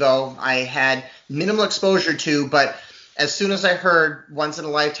like Devo, I had minimal exposure to, but as soon as I heard Once in a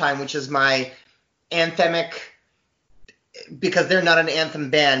Lifetime, which is my anthemic, because they're not an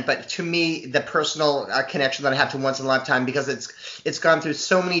anthem band, but to me, the personal connection that I have to Once in a Lifetime, because it's gone through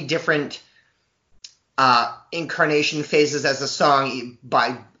so many different incarnation phases as a song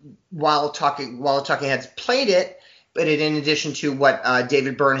while Talking Heads played it, but in addition to what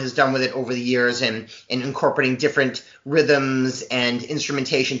David Byrne has done with it over the years and incorporating different rhythms and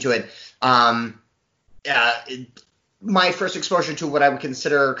instrumentation to it. My first exposure to what I would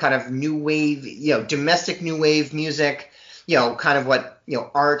consider kind of new wave, domestic new wave music, kind of what,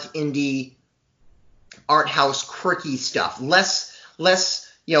 indie, art house, quirky stuff. Less,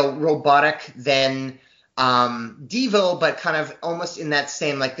 robotic than Devo, but kind of almost in that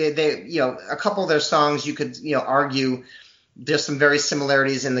same, like they a couple of their songs you could, argue there's some very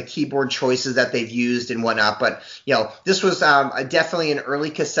similarities in the keyboard choices that they've used and whatnot. But, this was definitely an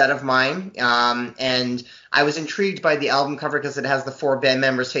early cassette of mine. And I was intrigued by the album cover because it has the 4 band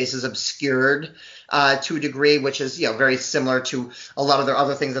members' faces obscured to a degree, which is, very similar to a lot of their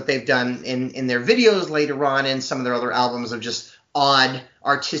other things that they've done in their videos later on, and some of their other albums of just odd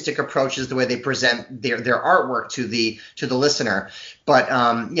artistic approaches, the way they present their artwork to the listener. But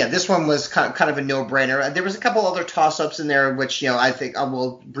this one was kind of a no-brainer. There was a couple other toss-ups in there, which I think I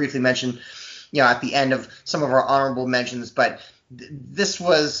will briefly mention at the end of some of our honorable mentions. But this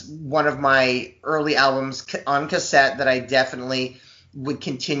was one of my early albums on cassette that I definitely would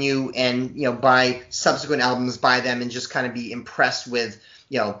continue and buy subsequent albums by them and just kind of be impressed with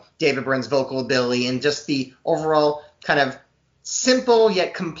David Byrne's vocal ability and just the overall kind of simple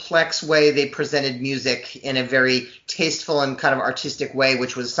yet complex way they presented music in a very tasteful and kind of artistic way,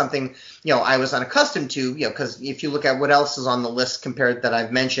 which was something I was unaccustomed to, because if you look at what else is on the list compared that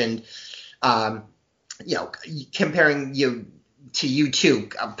I've mentioned, comparing to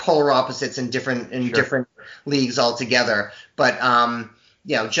U2, polar opposites in different leagues altogether, but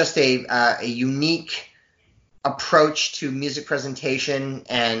just a unique approach to music presentation,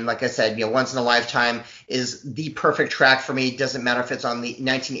 and like I said, Once in a Lifetime is the perfect track for me. It doesn't matter if it's on the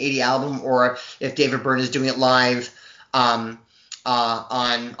 1980 album or if David Byrne is doing it live on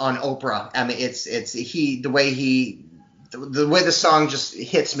Oprah. I mean, it's the way the song just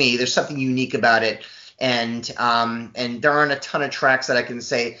hits me. There's something unique about it, and there aren't a ton of tracks that I can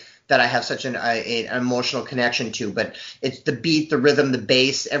say that I have such an emotional connection to, but it's the beat, the rhythm, the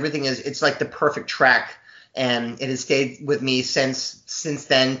bass, everything it's like the perfect track. And it has stayed with me since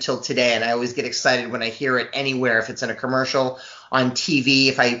then till today. And I always get excited when I hear it anywhere, if it's in a commercial, on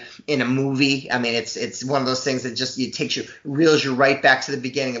TV, in a movie. I mean, it's one of those things that just reels you right back to the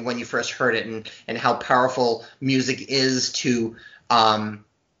beginning of when you first heard it, and how powerful music is to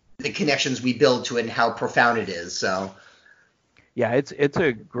the connections we build to it and how profound it is. So. Yeah, it's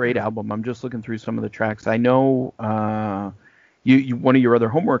a great album. I'm just looking through some of the tracks. I know you one of your other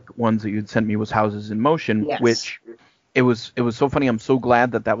homework ones that you'd sent me was Houses in Motion, yes. Which it was so funny. I'm so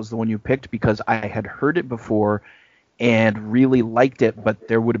glad that was the one you picked, because I had heard it before and really liked it, but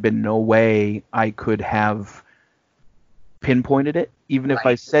there would have been no way I could have pinpointed it, even if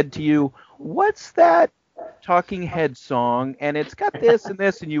I said to you, what's that Talking Head song? And it's got this and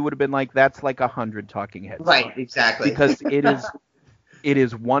this, and you would have been like, that's like 100 Talking Heads. Right, exactly. Because it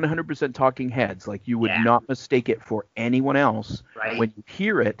is 100% Talking Heads. Like, you would not mistake it for anyone else when you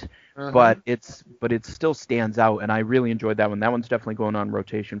hear it, but it still stands out, and I really enjoyed that one. That one's definitely going on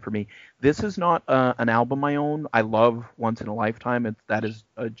rotation for me. This is not an album I own. I love Once in a Lifetime. That's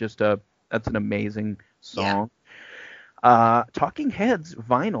an amazing song. Yeah. Talking Heads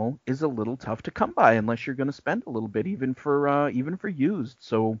vinyl is a little tough to come by unless you're going to spend a little bit, even for used.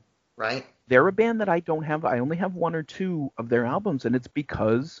 So. Right. They're a band that I don't have. I only have 1 or 2 of their albums, and it's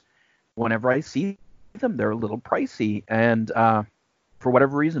because whenever I see them, they're a little pricey. And for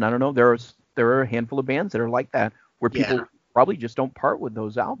whatever reason, I don't know, there are a handful of bands that are like that, where people probably just don't part with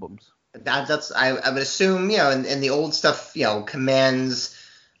those albums. That's I would assume, and the old stuff, commands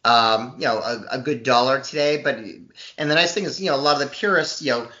a good dollar today. And the nice thing is, a lot of the purists,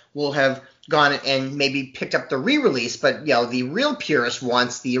 will have gone and maybe picked up the re-release, but the real purist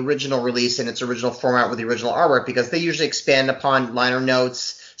wants the original release in its original format with the original artwork, because they usually expand upon liner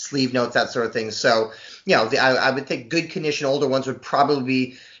notes, sleeve notes, that sort of thing. So I would think good condition older ones would probably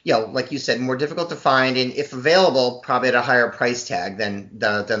be, like you said, more difficult to find, and if available, probably at a higher price tag than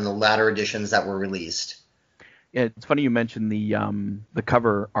the latter editions that were released. Yeah, it's funny you mentioned the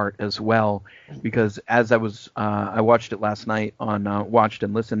cover art as well, because as I watched it last night watched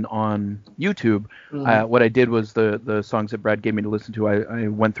and listened on YouTube. What I did was the songs that Brad gave me to listen to, I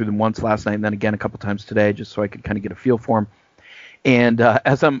went through them once last night and then again a couple times today, just so I could kind of get a feel for them. And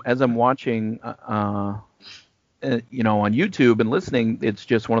as I'm watching, on YouTube and listening, it's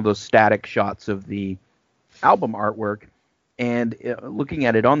just one of those static shots of the album artwork. And looking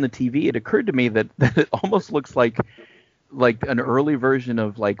at it on the TV, it occurred to me that it almost looks like an early version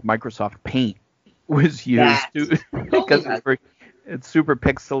of like Microsoft Paint was used because it's super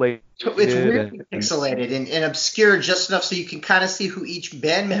pixelated. It's really pixelated and obscure just enough so you can kind of see who each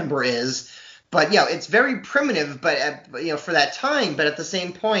band member is. But it's very primitive, but for that time. But at the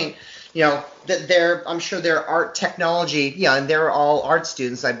same point, that I'm sure their art technology, and they're all art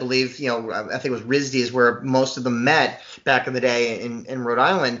students, I believe. I think it was RISD is where most of them met back in the day in Rhode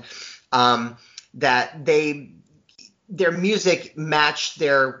Island. That their music matched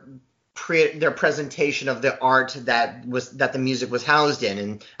their presentation of the art that the music was housed in,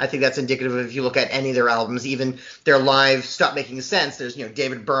 and I think that's indicative of, if you look at any of their albums, even their live Stop Making Sense, there's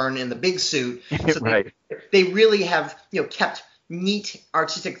David Byrne in the big suit, so right. They really have kept neat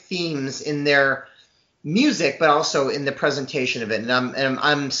artistic themes in their music, but also in the presentation of it. And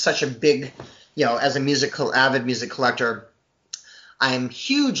I'm such a big, as a avid music collector, I'm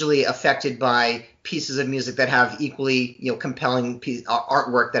hugely affected by pieces of music that have equally, compelling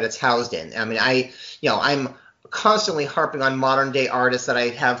artwork that it's housed in. I mean, I'm constantly harping on modern day artists that I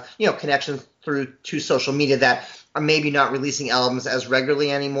have, connections through to social media that are maybe not releasing albums as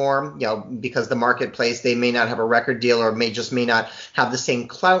regularly anymore, because the marketplace, they may not have a record deal or may not have the same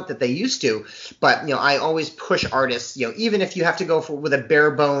clout that they used to. But, I always push artists, even if you have to go with a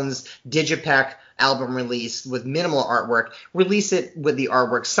bare bones digipack album release with minimal artwork, release it with the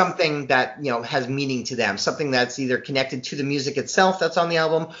artwork, something that has meaning to them, something that's either connected to the music itself that's on the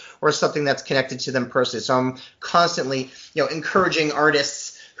album or something that's connected to them personally. So I'm constantly encouraging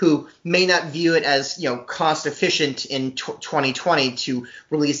artists who may not view it as cost efficient in 2020 to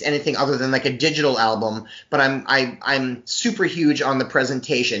release anything other than like a digital album, but I'm super huge on the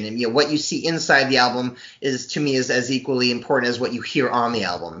presentation, and what you see inside the album is as equally important as what you hear on the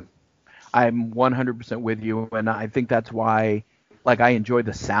album. I'm 100% with you, and I think that's why, I enjoy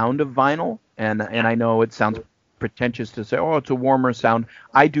the sound of vinyl, and I know it sounds pretentious to say, oh, it's a warmer sound.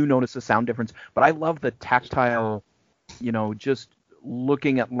 I do notice a sound difference, but I love the tactile, just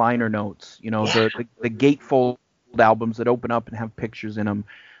looking at liner notes, the gatefold albums that open up and have pictures in them.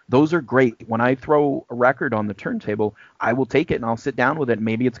 Those are great. When I throw a record on the turntable, I will take it and I'll sit down with it.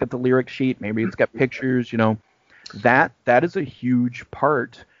 Maybe it's got the lyric sheet, maybe it's got pictures, that is a huge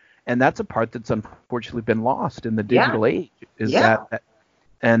part. And that's a part that's unfortunately been lost in the digital age. That,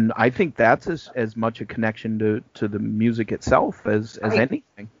 and I think that's as much a connection to the music itself as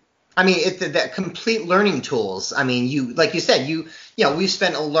anything. I mean, it's that complete learning tools. I mean, like you said, we've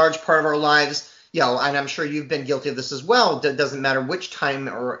spent a large part of our lives, and I'm sure you've been guilty of this as well. It doesn't matter which time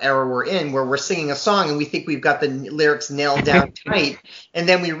or era we're in, where we're singing a song and we think we've got the lyrics nailed down tight, and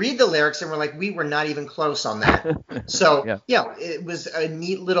then we read the lyrics and we're like, we were not even close on that. So, it was a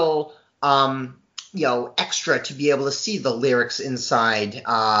neat little, extra to be able to see the lyrics inside, if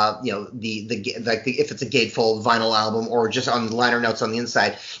it's a gatefold vinyl album or just on the liner notes on the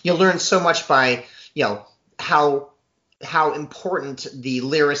inside. You learn so much by, how important the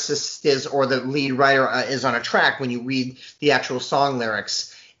lyricist is or the lead writer is on a track when you read the actual song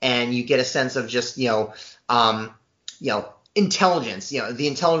lyrics, and you get a sense of just, intelligence. The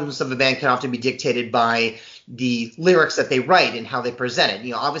intelligence of a band can often be dictated by the lyrics that they write and how they present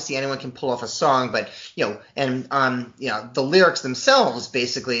it. Obviously anyone can pull off a song, but the lyrics themselves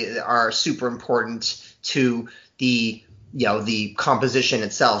basically are super important to the composition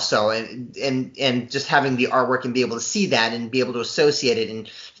itself. So and just having the artwork and be able to see that and be able to associate it, and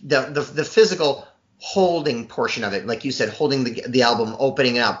the physical holding portion of it, like you said, holding the album,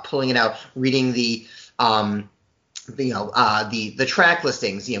 opening it up, pulling it out, reading the the track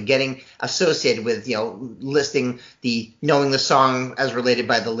listings, getting associated with, listing knowing the song as related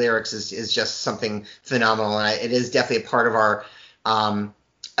by the lyrics is just something phenomenal. And it is definitely a part of our,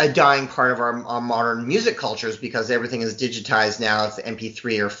 a dying part of our modern music cultures, because everything is digitized now. It's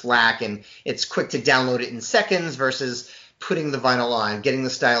MP3 or FLAC, and it's quick to download it in seconds versus putting the vinyl on, getting the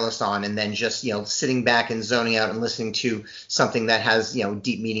stylus on, and then just, sitting back and zoning out and listening to something that has,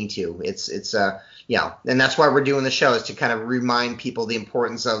 deep meaning to. And that's why we're doing the show, is to kind of remind people the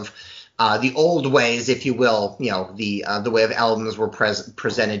importance of the old ways, if you will, the way of albums were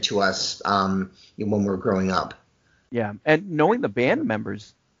presented to us when we were growing up. Yeah, and knowing the band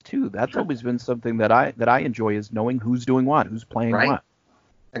members too. That's always been something that I enjoy, is knowing who's doing what, who's playing what.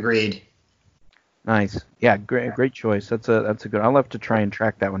 Agreed. Nice. Yeah, great choice. That's a good. I'll have to try and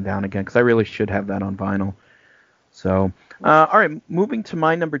track that one down again, because I really should have that on vinyl. So, all right, moving to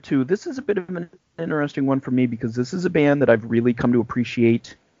my number 2. This is a bit of an interesting one for me, because this is a band that I've really come to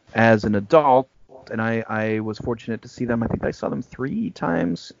appreciate as an adult, and I was fortunate to see them. I think I saw them 3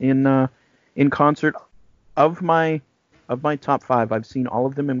 times in concert. Of my top 5, I've seen all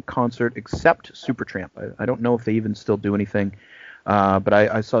of them in concert except Supertramp. I don't know if they even still do anything, but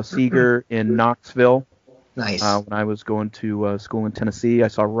I saw Seeger in Knoxville. Nice. When I was going to school in Tennessee. I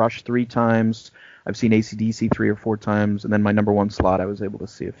saw Rush 3 times. I've seen AC/DC 3 or 4 times, and then my number 1 slot I was able to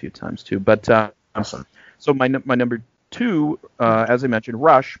see a few times too. But awesome. So my number 2, as I mentioned,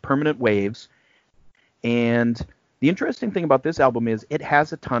 Rush, Permanent Waves. And the interesting thing about this album is it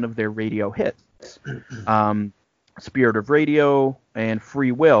has a ton of their radio hits. Spirit of Radio and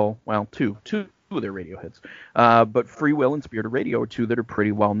Free Will, well, two of their radio hits. But Free Will and Spirit of Radio are 2 that are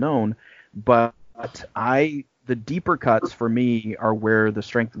pretty well known. But the deeper cuts for me are where the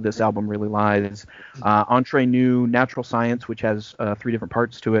strength of this album really lies. Entre Nous, Natural Science, which has 3 different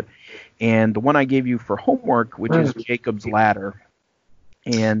parts to it, and the one I gave you for homework, which is Jacob's Ladder.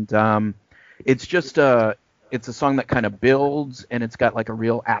 And it's just it's a song that kind of builds, and it's got like a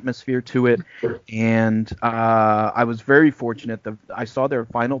real atmosphere to it. And I was very fortunate that I saw their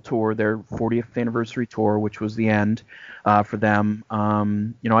final tour, their 40th anniversary tour, which was the end for them.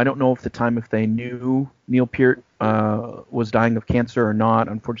 I don't know if they knew Neil Peart was dying of cancer or not.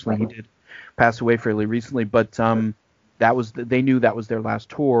 Unfortunately, he did pass away fairly recently, but they knew that was their last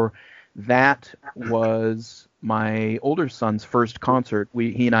tour. That was my older son's first concert.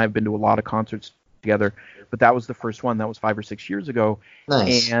 He and I have been to a lot of concerts together, but that was the first one. That was 5 or 6 years ago.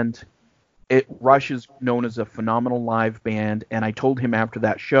 Nice. And Rush is known as a phenomenal live band, and I told him after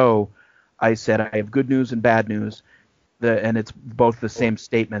that show, I said, I have good news and bad news, and it's both the same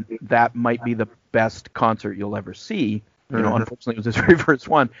statement. That might be the best concert you'll ever see. Unfortunately, it was his very first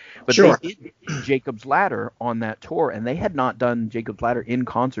one. But Sure. They did Jacob's Ladder on that tour, and they had not done Jacob's Ladder in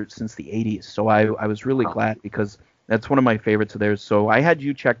concert since the 80s. So I was really glad, because that's one of my favorites of theirs. So I had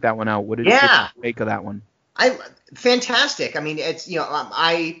you check that one out. What did you make of that one? Fantastic. I mean, it's,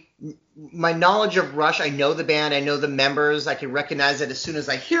 my knowledge of Rush, I know the band, I know the members, I can recognize it as soon as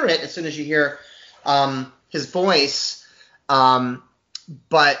I hear it, as soon as you hear his voice.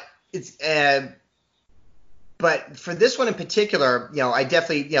 But for this one in particular, I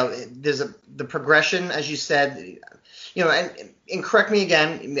definitely, there's the progression, as you said, and correct me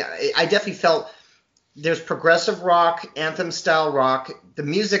again, I definitely felt there's progressive rock, anthem style rock. The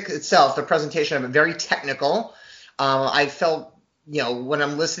music itself, the presentation of it, very technical. I felt, when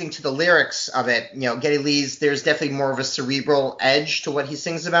I'm listening to the lyrics of it, Geddy Lee's, there's definitely more of a cerebral edge to what he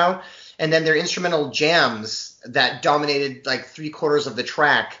sings about. And then their instrumental jams that dominated like 3/4 of the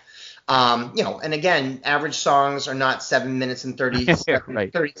track. And again, average songs are not 7 minutes and 30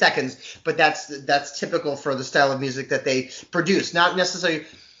 seconds, but that's typical for the style of music that they produce. Not necessarily,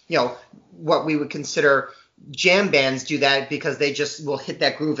 what we would consider jam bands do that, because they just will hit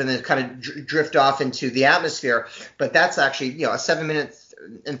that groove and then kind of drift off into the atmosphere. But that's actually, a 7 minutes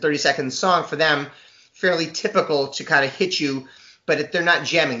and 30 second song for them, fairly typical to kind of hit you. But if they're not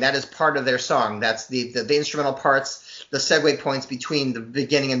jamming, that is part of their song. That's the instrumental parts, the segue points between the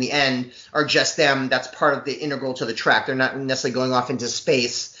beginning and the end are just them. That's part of the integral to the track. They're not necessarily going off into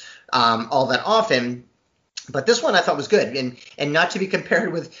space all that often. But this one I thought was good, and not to be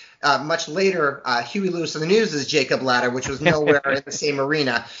compared with much later Huey Lewis and the News' Jacob Ladder, which was nowhere in the same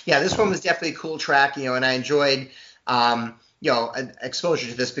arena. Yeah, this one was definitely a cool track, and I enjoyed exposure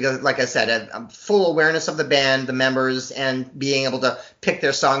to this, because, like I said, I'm full awareness of the band, the members, and being able to pick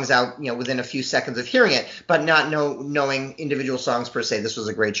their songs out, within a few seconds of hearing it, but not knowing individual songs per se. This was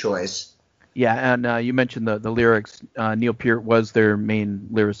a great choice. Yeah, and you mentioned the lyrics. Neil Peart was their main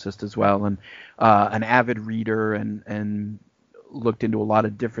lyricist as well, and an avid reader and looked into a lot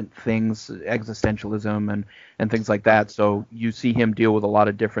of different things, existentialism and things like that. So you see him deal with a lot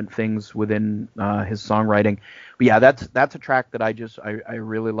of different things within his songwriting. But yeah, that's a track that I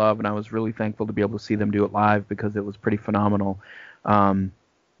really love, and I was really thankful to be able to see them do it live because it was pretty phenomenal. And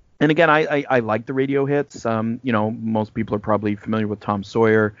again, I like the radio hits. Most people are probably familiar with Tom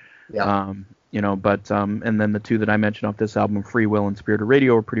Sawyer. Yeah. But and then the two that I mentioned off this album, Free Will and Spirit of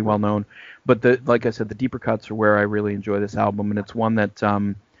Radio, are pretty well known. But like I said, the deeper cuts are where I really enjoy this album, and it's one that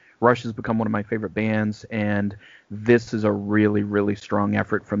Rush has become one of my favorite bands, and this is a really, really strong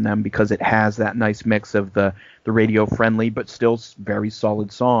effort from them because it has that nice mix of the radio friendly but still very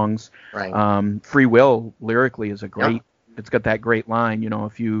solid songs. Right. Free Will lyrically is a great. It's got that great line,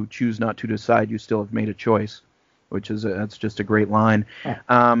 if you choose not to decide, you still have made a choice, that's just a great line.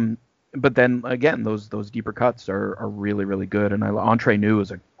 But then again, those deeper cuts are really, really good. And Entre Nous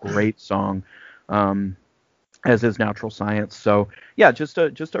is a great song, as is Natural Science. So yeah, just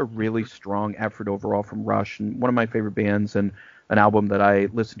a really strong effort overall from Rush, and one of my favorite bands, and an album that I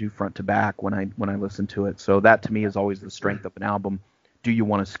listen to front to back when I listen to it. So that to me is always the strength of an album. Do you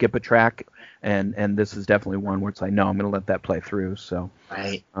want to skip a track? And this is definitely one where it's like, no, I'm going to let that play through. So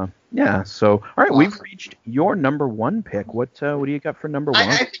right. Yeah. So all right, we've reached your number one pick. What do you got for number one?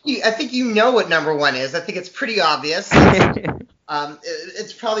 I think you know what number one is. I think it's pretty obvious.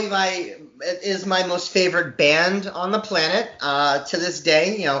 It's probably it is my most favorite band on the planet to this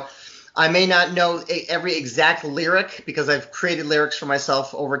day. I may not know every exact lyric because I've created lyrics for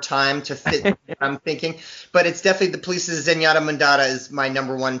myself over time to fit what I'm thinking, but it's definitely the Police's Zenyatta Mondatta is my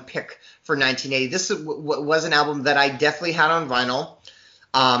number one pick for 1980. This was an album that I definitely had on vinyl,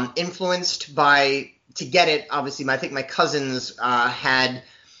 influenced by, to get it, obviously, I think my cousins had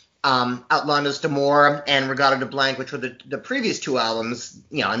Outlandos d'Amour and Regatta de Blanc, which were the previous two albums,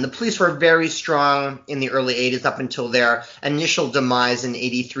 and the Police were very strong in the early 80s up until their initial demise in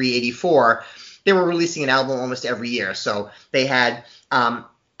 83, 84. They were releasing an album almost every year. So they had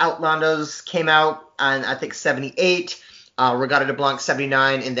Outlandos came out on, I think, 78, Regatta de Blanc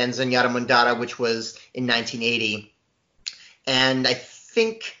 79, and then Zenyatta Mondatta, which was in 1980. And I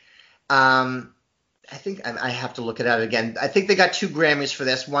think I have to look at it again. I think they got 2 Grammys for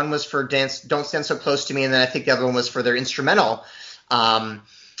this. One was for Don't Stand So Close to Me, and then I think the other one was for their instrumental. And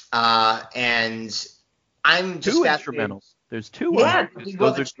I'm just 2 instrumentals. There's 2. Yeah,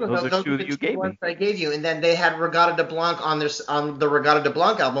 those are 2 that you gave me. I gave you, and then they had Regatta de Blanc on the Regatta de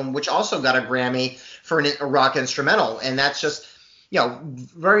Blanc album, which also got a Grammy for a rock instrumental, and that's just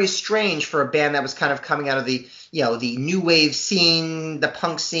very strange for a band that was kind of coming out of the the new wave scene, the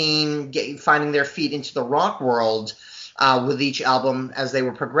punk scene, finding their feet into the rock world with each album as they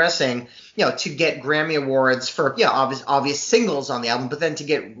were progressing, to get Grammy awards for obvious singles on the album, but then to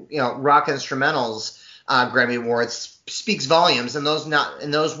get rock instrumentals Grammy awards speaks volumes. And those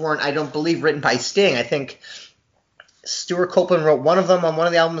weren't, I don't believe, written by Sting. I think Stuart Copeland wrote one of them on one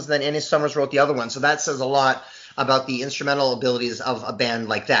of the albums, and then Andy Summers wrote the other one. So that says a lot about the instrumental abilities of a band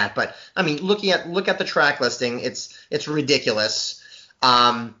like that. But I mean, look at the track listing, it's ridiculous.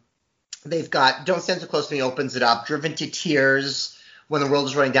 They've got Don't Stand So Close to Me opens it up, Driven to Tears, When the World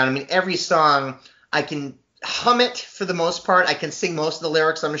Is Running Down. I mean, every song I can hum it for the most part. I can sing most of the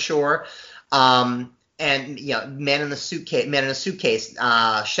lyrics, I'm sure. And Man in a Suitcase,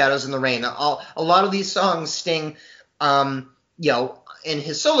 Shadows in the Rain. A lot of these songs Sting, in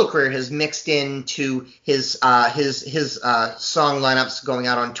his solo career has mixed into his song lineups going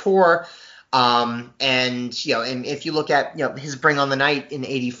out on tour. And if you look at his Bring on the Night in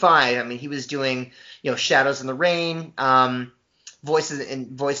 '85, I mean, he was doing Shadows in the Rain,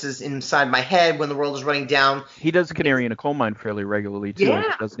 Voices Inside My Head, When the World Is Running Down. He does Canary in a Coal Mine fairly regularly too,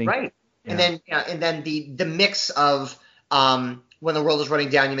 doesn't he? Right. Yeah. And then the mix of When the World Is Running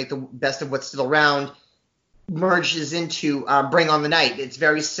Down, You Make the Best of What's Still Around, merges into Bring on the Night. It's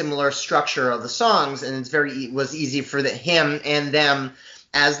very similar structure of the songs, and was easy for him and them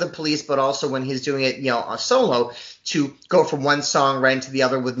as the Police, but also when he's doing it, a solo, to go from one song right into the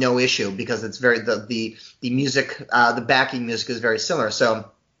other with no issue, because it's very the music, the backing music is very similar. So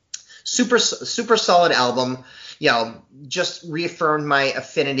super solid album. Just reaffirmed my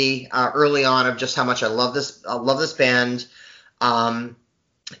affinity early on of just how much I love this band, and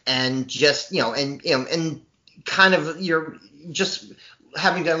just and kind of you're just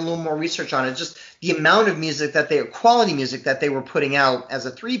having done a little more research on it, just the amount of quality music that they were putting out as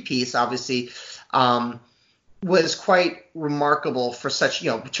a 3-piece, obviously, was quite remarkable for such,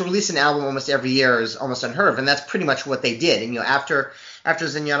 to release an album almost every year is almost unheard of, and that's pretty much what they did. And after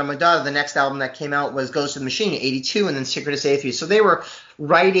Zenyatta Mondatta, the next album that came out was Ghost of the Machine, '82, and then Secretus Atheist. So they were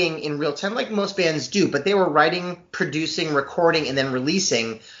writing in real time, like most bands do, but they were writing, producing, recording, and then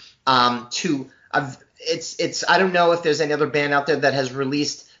releasing. It's I don't know if there's any other band out there that has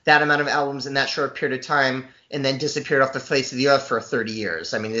released that amount of albums in that short period of time and then disappeared off the face of the earth for 30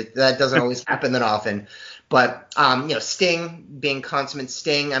 years. I mean, that doesn't always happen that often. But, Sting, being consummate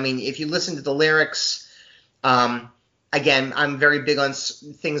Sting, I mean, if you listen to the lyrics, again, I'm very big on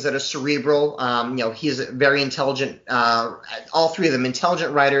things that are cerebral. He's very intelligent. All three of them,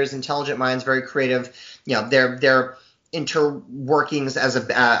 intelligent writers, intelligent minds, very creative. Their interworkings as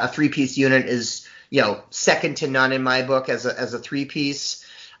a three-piece unit is, second to none in my book as a three-piece.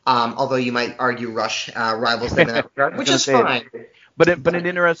 Although you might argue Rush rivals them in that regard, which is fine. But an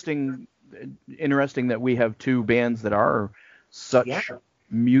interesting that we have two bands that are such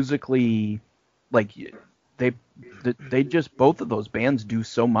musically, like they just, both of those bands do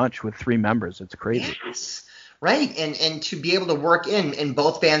so much with three members. It's crazy. Yes. Right, and to be able to work and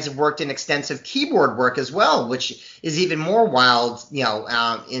both bands have worked in extensive keyboard work as well, which is even more wild.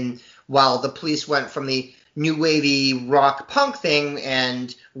 While the Police went from the new wavy rock punk thing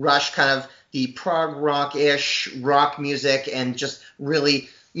and Rush kind of the prog rock-ish rock music and just really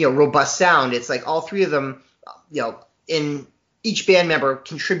robust sound. It's like all three of them, in each band member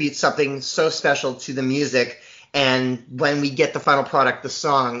contributes something so special to the music. And when we get the final product, the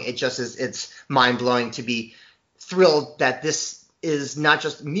song, it's mind-blowing to be thrilled that this is not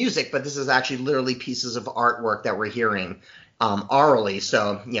just music, but this is actually literally pieces of artwork that we're hearing orally.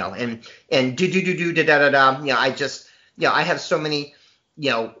 So, and do da da da da. I have so many,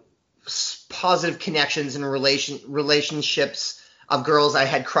 positive connections and relationships of girls I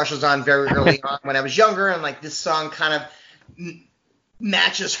had crushes on very early on when I was younger, and like this song kind of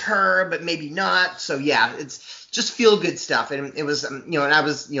matches her, but maybe not. So yeah, it's just feel good stuff, and it was, and I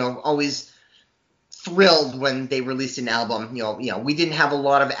was, always thrilled when they released an album. We didn't have a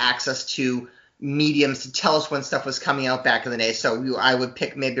lot of access to mediums to tell us when stuff was coming out back in the day, so I would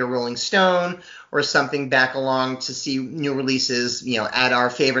pick maybe a Rolling Stone or something back along to see new releases. At our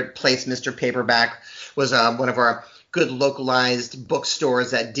favorite place, Mr. Paperback was one of our good localized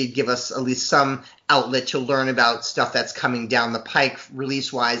bookstores that did give us at least some outlet to learn about stuff that's coming down the pike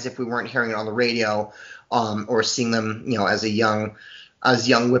release-wise if we weren't hearing it on the radio or seeing them, as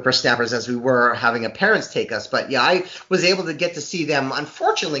young whippersnappers as we were, having a parents take us. But yeah, I was able to get to see them.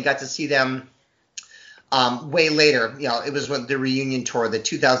 Unfortunately, got to see them way later. It was when the reunion tour, the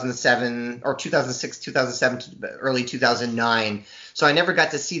 2007 or 2006, 2007, early 2009. So I never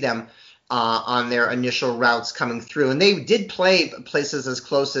got to see them on their initial routes coming through. And they did play places as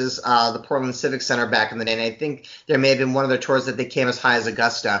close as the Portland Civic Center back in the day. And I think there may have been one of their tours that they came as high as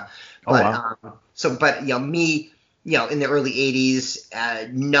Augusta. But, me, in the early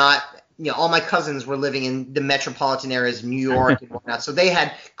 80s, all my cousins were living in the metropolitan areas of New York and whatnot. So they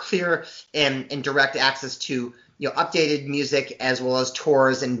had clear and direct access to, updated music as well as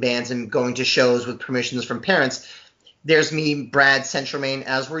tours and bands and going to shows with permissions from parents. There's me, Brad, Central Maine,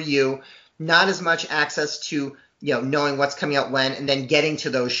 as were you. Not as much access to, knowing what's coming out when, and then getting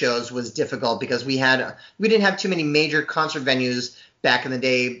to those shows was difficult because we didn't have too many major concert venues back in the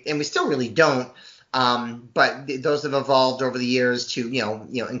day, and we still really don't. But those have evolved over the years to,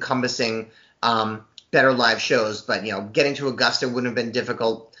 encompassing better live shows. But, getting to Augusta wouldn't have been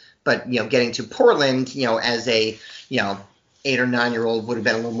difficult. But, getting to Portland, as a, 8 or 9 year old would have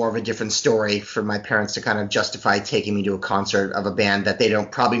been a little more of a different story for my parents to kind of justify taking me to a concert of a band that they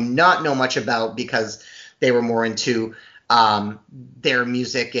don't probably not know much about because they were more into their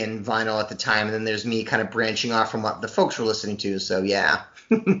music and vinyl at the time. And then there's me kind of branching off from what the folks were listening to. So, yeah.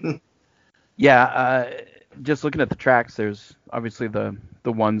 Yeah, just looking at the tracks, there's obviously the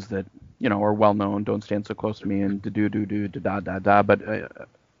ones that, are well known, Don't Stand So Close to Me and da-da-da-da, but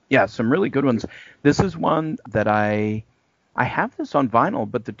yeah, some really good ones. This is one that I have this on vinyl,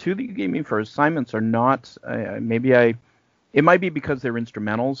 but the two that you gave me for assignments are not, it might be because they're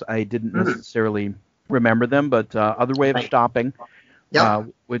instrumentals. I didn't necessarily remember them, but Other Way of Stopping,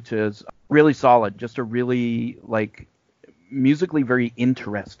 which is really solid, just a really, musically very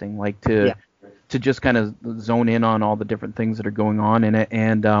interesting, to just kind of zone in on all the different things that are going on in it.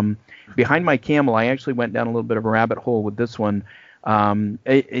 And Behind My Camel, I actually went down a little bit of a rabbit hole with this one.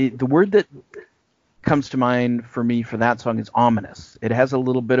 The word that comes to mind for me for that song is ominous. It has a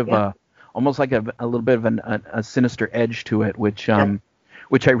little bit of almost like a little bit of a sinister edge to it, which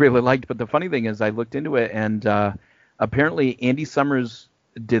I really liked. But the funny thing is I looked into it, and apparently Andy Summers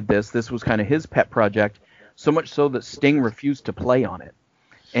did this. This was kind of his pet project. so much so that Sting refused to play on it.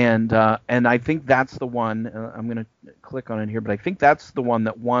 And I think that's the one. I'm going to click on it here, but I think that's the one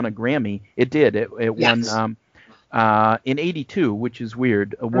that won a Grammy. It did. It Yes. won in '82, which is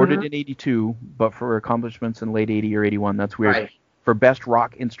weird. Awarded in '82, but for accomplishments in late '80 or '81. That's weird. Right. For best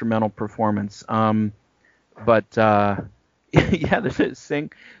rock instrumental performance. Yeah,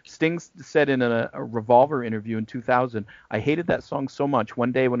 Sting said in a Revolver interview in 2000, I hated that song so much.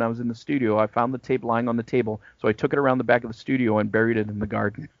 One day when I was in the studio, I found the tape lying on the table, so I took it around the back of the studio and buried it in the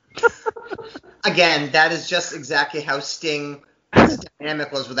garden. Again, that is just exactly how Sting's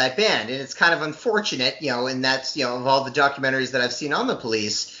dynamic was with that band, and it's kind of unfortunate, and that's, of all the documentaries that I've seen on the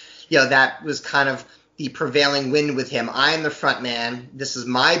Police, that was kind of the prevailing wind with him. I am the front man. This is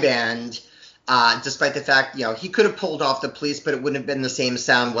my band. Despite the fact, he could have pulled off the Police, but it wouldn't have been the same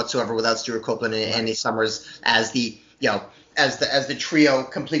sound whatsoever without Stuart Copeland and Andy Summers as the, as the trio,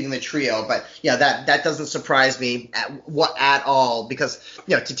 completing the trio. But that doesn't surprise me at all, because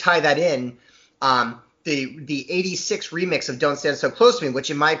to tie that in, the '86 remix of Don't Stand So Close to Me, which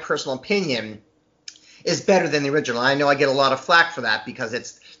in my personal opinion is better than the original. I know I get a lot of flack for that because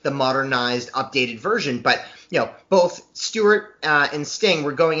it's the modernized, updated version, but both Stuart and Sting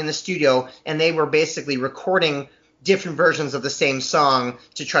were going in the studio and they were basically recording different versions of the same song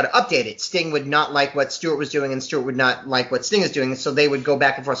to try to update it. Sting would not like what Stuart was doing and Stuart would not like what Sting is doing, so they would go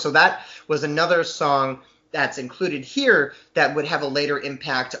back and forth. So that was another song that's included here that would have a later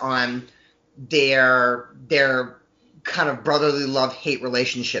impact on their kind of brotherly love-hate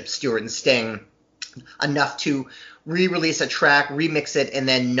relationship, Stuart and Sting, enough to re-release a track, remix it, and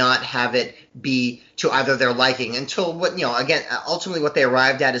then not have it be to either their liking until ultimately what they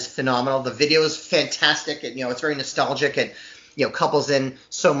arrived at is phenomenal. The video is fantastic. It's very nostalgic. It, couples in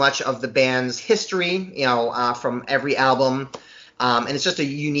so much of the band's history, from every album. And it's just a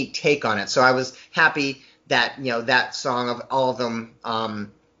unique take on it. So I was happy that, that song of all of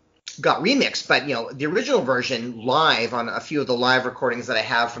them, got remixed, but the original version live on a few of the live recordings that I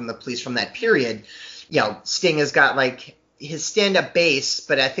have from the Police from that period, Sting has got like his stand-up bass,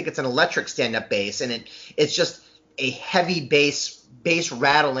 but I think it's an electric stand-up bass, and it's just a heavy bass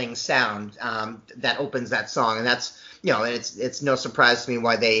rattling sound that opens that song, and that's it's no surprise to me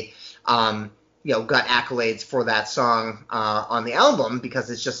why they got accolades for that song on the album, because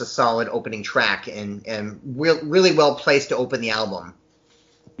it's just a solid opening track and really well placed to open the album.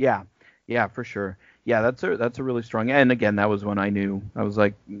 Yeah, for sure. Yeah, that's a really strong. And again, that was when I knew. I was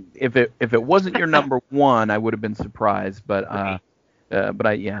like, if it wasn't your number one, I would have been surprised. But I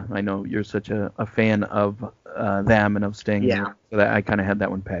know you're such a fan of them and of Sting. Yeah. So that I kind of had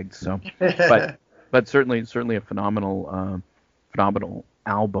that one pegged. So, but certainly a phenomenal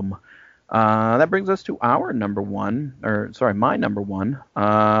album. That brings us to our number one, my number one,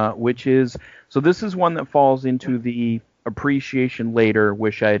 which is, so this is one that falls into the appreciation later,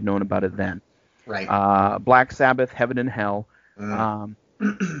 wish I had known about it then. Right. Black Sabbath, Heaven and Hell. I'm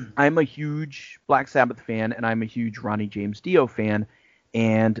a huge Black Sabbath fan, and I'm a huge Ronnie James Dio fan,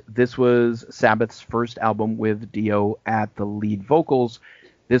 and this was Sabbath's first album with Dio at the lead vocals.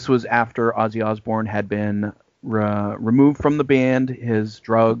 This was after Ozzy Osbourne had been removed from the band. His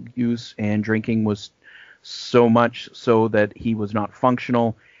drug use and drinking was so much so that he was not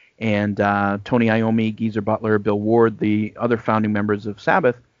functional, and Tony Iommi, Geezer Butler, Bill Ward, the other founding members of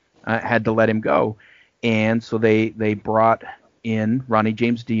Sabbath, had to let him go. And so they brought in Ronnie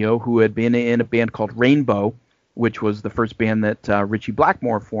James Dio, who had been in a band called Rainbow, which was the first band that Ritchie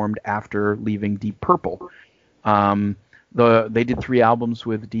Blackmore formed after leaving Deep Purple. They did 3 albums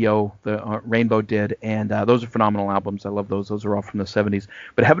with Dio, Rainbow did, and those are phenomenal albums. I love those. Those are all from the 70s.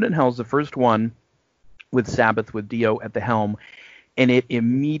 But Heaven and Hell is the first one with Sabbath, with Dio at the helm, and it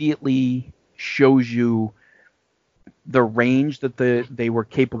immediately shows you the range that they were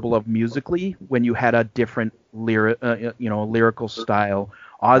capable of musically when you had a different lyrical style.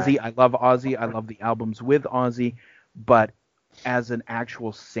 Ozzy, I love Ozzy. I love the albums with Ozzy, but as an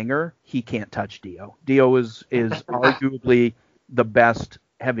actual singer, he can't touch Dio. Dio is arguably the best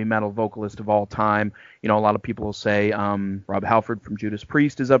heavy metal vocalist of all time. A lot of people will say Rob Halford from Judas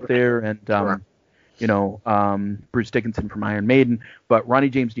Priest is up there, and Bruce Dickinson from Iron Maiden, but Ronnie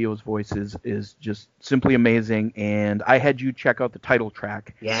James Dio's voice is just simply amazing, and I had you check out the title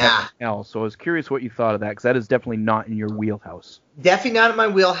track. Yeah. So I was curious what you thought of that, because that is definitely not in your wheelhouse. Definitely not in my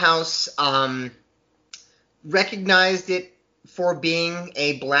wheelhouse. Recognized it for being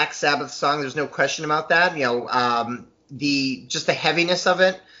a Black Sabbath song. There's no question about that. The heaviness of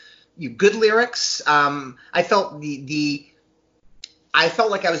it. Good lyrics. I felt I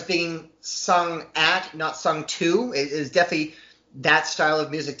felt like I was being sung at, not sung to. It is definitely that style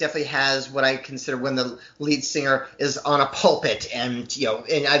of music definitely has what I consider when the lead singer is on a pulpit, and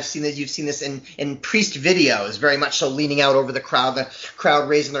and I've seen that, you've seen this in Priest videos, very much so, leaning out over the crowd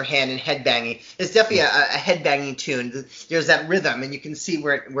raising their hand and headbanging. It's definitely a headbanging tune. There's that rhythm, and you can see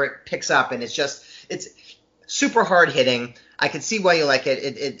where it picks up, and it's super hard hitting. I can see why you like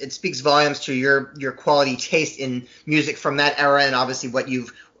it. It speaks volumes to your quality taste in music from that era, and obviously what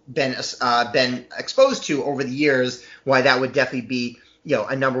you've been exposed to over the years, why that would definitely be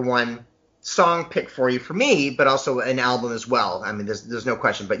a number one song pick for you, for me, but also an album as well. I mean, there's no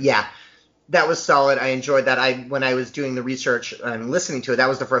question. But yeah, that was solid. I enjoyed that. When I was doing the research and listening to it, that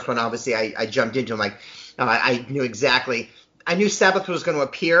was the first one obviously I jumped into. I'm like, I knew exactly. I knew Sabbath was going to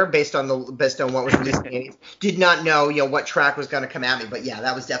appear based on what was released in the 80s. Did not know what track was going to come at me, but yeah,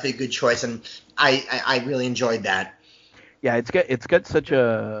 that was definitely a good choice, and I really enjoyed that. Yeah, it's got such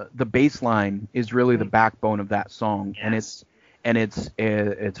the bass line is really the backbone of that song, yes. and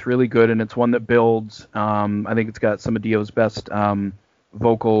it's really good, and it's one that builds. I think it's got some of Dio's best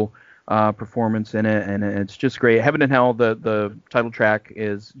vocal performance in it, and it's just great. Heaven and Hell, the title track,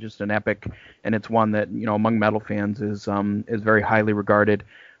 is just an epic, and it's one that among metal fans is very highly regarded.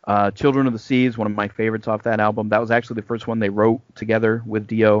 Children of the Sea is one of my favorites off that album. That was actually the first one they wrote together with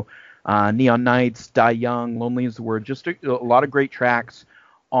Dio. Neon Nights, Die Young, Lonely is the Word, just a lot of great tracks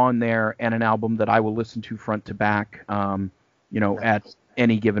on there, and an album that I will listen to front to back, at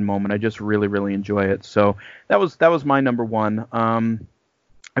any given moment. I just really, really enjoy it. So that was my number one.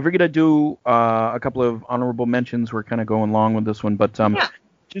 I figured I'd do a couple of honorable mentions. We're kind of going long with this one, but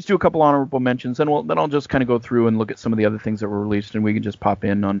just do a couple honorable mentions, and then I'll just kind of go through and look at some of the other things that were released, and we can just pop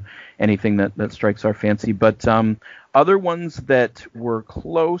in on anything that strikes our fancy. But other ones that were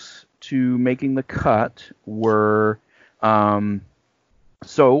close to making the cut were,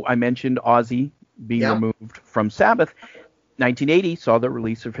 so I mentioned Ozzy being removed from Sabbath. 1980 saw the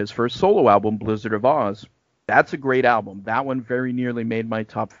release of his first solo album, Blizzard of Oz. That's a great album. That one very nearly made my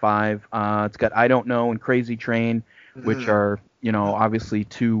top 5. It's got I Don't Know and Crazy Train, which are, obviously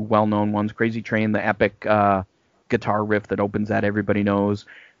two well-known ones. Crazy Train, the epic guitar riff that opens that everybody knows.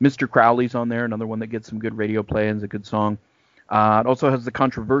 Mr. Crowley's on there, another one that gets some good radio play and is a good song. It also has the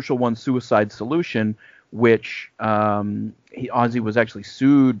controversial one, Suicide Solution, which Ozzy was actually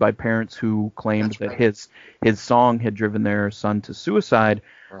sued by parents who claimed that his song had driven their son to suicide.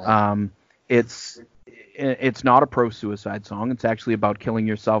 Right. It's not a pro-suicide song. It's actually about killing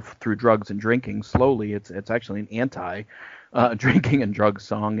yourself through drugs and drinking slowly. It's actually an anti drinking and drugs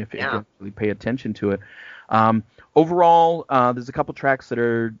song if you really pay attention to it. Overall, there's a couple tracks that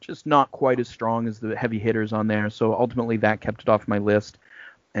are just not quite as strong as the heavy hitters on there, so ultimately that kept it off my list.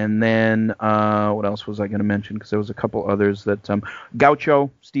 And then what else was I going to mention? Because there was a couple others that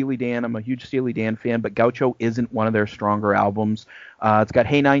Gaucho, Steely Dan. I'm a huge Steely Dan fan, but Gaucho isn't one of their stronger albums. It's got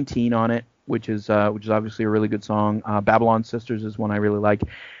Hey 19 on it, which is obviously a really good song. Babylon Sisters is one I really like.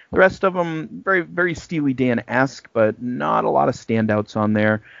 The rest of them very, very Steely Dan-esque, but not a lot of standouts on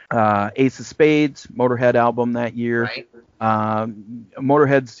there. Ace of Spades, Motorhead album that year. Right.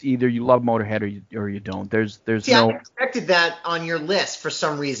 Motorhead's either you love Motorhead or you don't. There's no. I expected that on your list for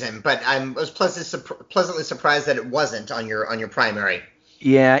some reason, but I was pleasantly surprised that it wasn't on your primary.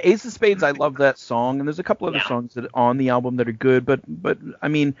 Yeah, Ace of Spades, I love that song, and there's a couple other songs that on the album that are good, but I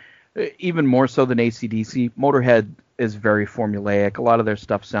mean, even more so than AC/DC, Motorhead is very formulaic. A lot of their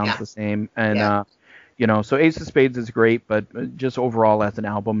stuff sounds the same, and so Ace of Spades is great, but just overall as an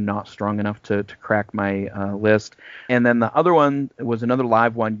album, not strong enough to crack my list. And then the other one was another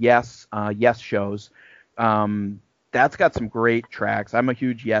live one, Yes Shows. That's got some great tracks. I'm a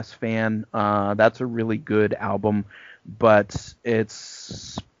huge Yes fan. That's a really good album, but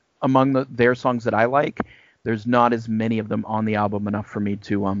it's among their songs that I like. There's not as many of them on the album enough for me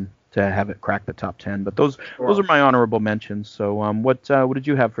to have it crack the top 10. But those are my honorable mentions. So what did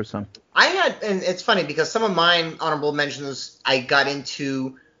you have for some? I had, and it's funny because some of mine honorable mentions I got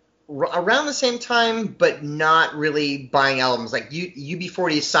into around the same time, but not really buying albums. Like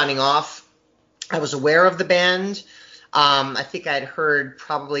UB40 signing off, I was aware of the band. I think I'd heard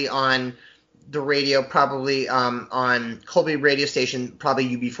probably on the radio, probably on Colby radio station,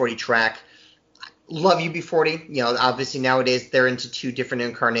 probably UB40 track. Love UB40. Obviously nowadays they're into two different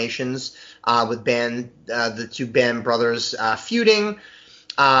incarnations with the two band brothers feuding.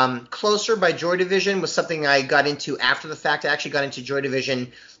 Closer by Joy Division was something I got into after the fact. I actually got into Joy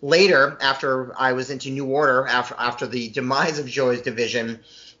Division later after I was into New Order, after the demise of Joy Division,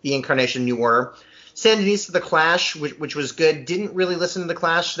 the incarnation of New Order. Sandinista The Clash, which was good. Didn't really listen to The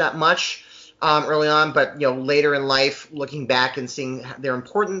Clash that much early on, but later in life, looking back and seeing their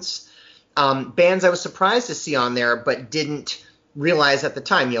importance. Bands I was surprised to see on there, but didn't realize at the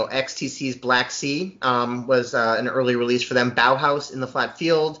time, XTC's Black Sea was an early release for them. Bauhaus, In the Flat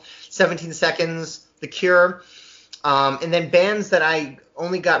Field, 17 Seconds, The Cure, and then bands that I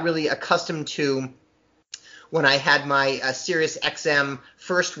only got really accustomed to when I had my Sirius XM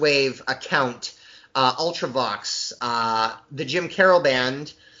First Wave account, Ultravox, the Jim Carroll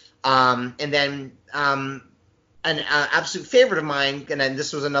Band, and then an absolute favorite of mine, and then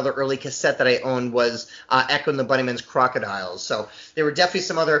this was another early cassette that I owned, was Echo and the Bunnymen's Crocodiles. So there were definitely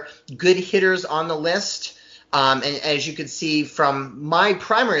some other good hitters on the list. And as you could see from my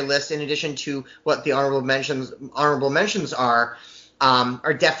primary list, in addition to what the honorable mentions are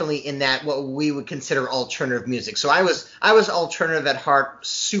definitely in that what we would consider alternative music. So I was alternative at heart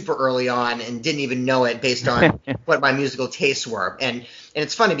super early on and didn't even know it based on what my musical tastes were. And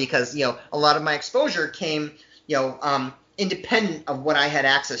it's funny because a lot of my exposure came independent of what I had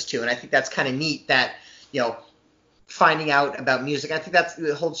access to, and I think that's kind of neat that finding out about music. I think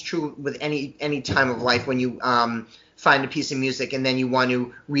it holds true with any time of life when you find a piece of music and then you want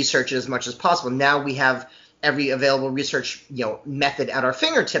to research it as much as possible. Now we have every available research method at our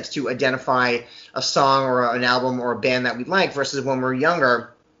fingertips to identify a song or an album or a band that we like, versus when we were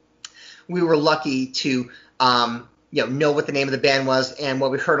younger, we were lucky to know what the name of the band was and what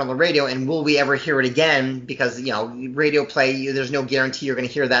we heard on the radio, and will we ever hear it again? Because radio play, there's no guarantee you're going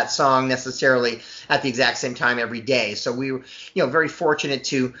to hear that song necessarily at the exact same time every day. So we were very fortunate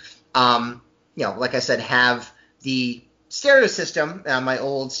to like I said, have the stereo system, my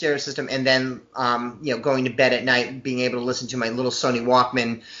old stereo system, and then going to bed at night, being able to listen to my little Sony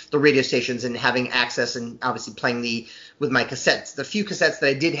Walkman, the radio stations, and having access, and obviously playing with my cassettes, the few cassettes that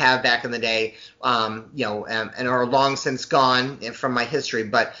I did have back in the day, and are long since gone from my history,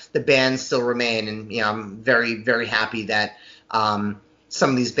 but the bands still remain, and I'm very, very happy that some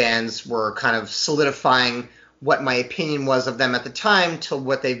of these bands were kind of solidifying what my opinion was of them at the time to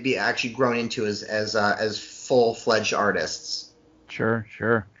what they've actually grown into as full-fledged artists. Sure.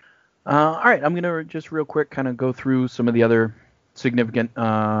 All right, I'm gonna just real quick kind of go through some of the other significant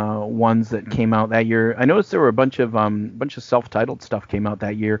ones that came out that year. I noticed there were a bunch of self-titled stuff came out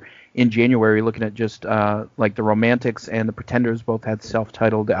that year in January. Looking at just like the Romantics and the Pretenders both had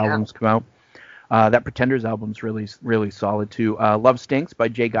self-titled albums come out. That Pretenders album's really, really solid too. Love Stinks by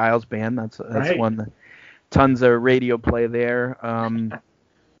Jay Giles Band. That's right. One that tons of radio play there.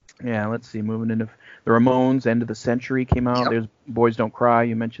 Yeah, let's see. Moving into the Ramones, End of the Century came out. Yep. There's Boys Don't Cry.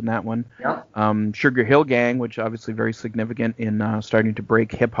 You mentioned that one. Yep. Sugar Hill Gang, which obviously very significant in starting to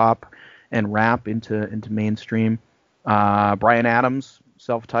break hip hop and rap into mainstream. Bryan Adams,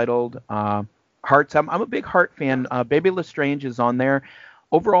 self-titled. Hearts. I'm a big Heart fan. Baby Lestrange is on there.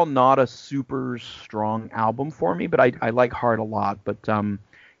 Overall, not a super strong album for me, but I like Heart a lot. But Warren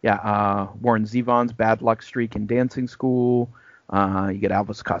Zevon's Bad Luck Streak and Dancing School. You get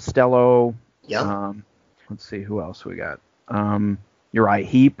Elvis Costello. Yeah. Let's see who else we got. Uriah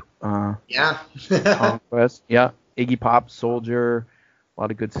Heep. Conquest. Yeah. Iggy Pop, Soldier. A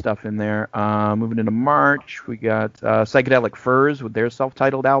lot of good stuff in there. Moving into March, we got Psychedelic Furs with their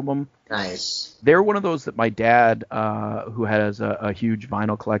self-titled album. Nice. They're one of those that my dad, who has a huge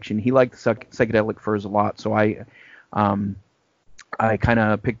vinyl collection, he liked Psychedelic Furs a lot. So I kind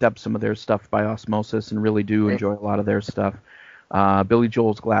of picked up some of their stuff by osmosis and really do enjoy a lot of their stuff. Billy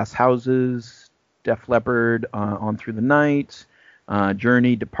Joel's Glass Houses, Def Leppard, On Through the Night,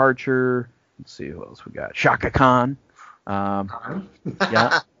 Journey, Departure. Let's see who else we got. Shaka Khan.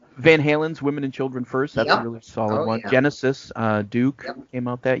 Van Halen's Women and Children First. That's a really solid one. Yeah. Genesis, Duke came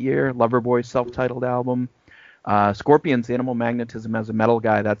out that year. Loverboy self-titled album. Scorpions, Animal Magnetism as a Metal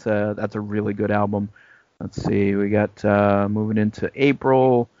Guy. That's a really good album. Let's see. We got moving into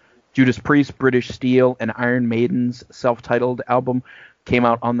April. Judas Priest, British Steel, and Iron Maiden's self-titled album came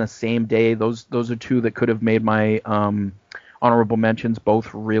out on the same day. Those are two that could have made my honorable mentions.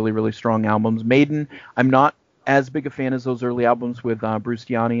 Both really, really strong albums. Maiden, I'm not as big a fan as those early albums with Bruce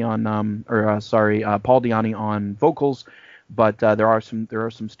Diani on, Paul Diani on vocals, but there are some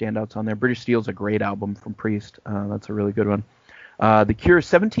standouts on there. British Steel's a great album from Priest. That's a really good one. The Cure,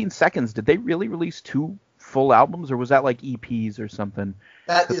 17 Seconds. Did they really release two full albums, or was that like EPs or something?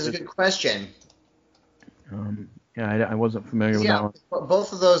 That is a good question. I wasn't familiar with that one.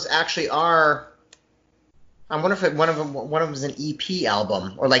 Both of those actually are. I wonder if one of them is an EP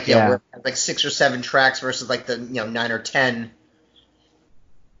album, or like like 6 or 7 tracks versus like the 9 or 10.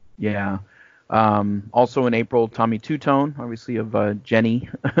 Yeah. Also in April, Tommy Two-Tone, obviously of Jenny,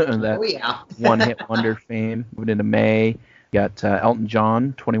 that one-hit wonder fame. Moving into May, got Elton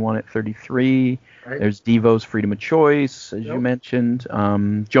John, 21 at 33. Right. There's Devo's Freedom of Choice, as you mentioned.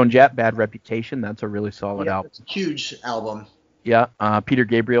 Joan Jett, Bad Reputation. That's a really solid album. It's a huge album. Yeah, Peter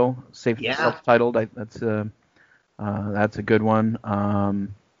Gabriel, Yeah. self-titled. That's a good one.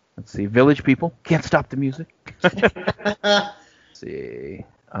 Let's see, Village People, Can't Stop the Music. Let's see,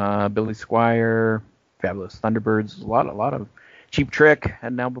 Billy Squier, Fabulous Thunderbirds, a lot of Cheap Trick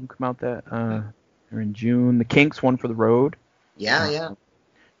had an album come out that in June. The Kinks, One for the Road. Yeah.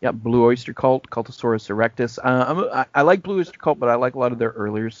 Yeah, Blue Oyster Cult, Cultosaurus Erectus. I like Blue Oyster Cult, but I like a lot of their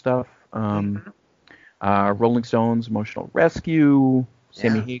earlier stuff. Rolling Stones, Emotional Rescue,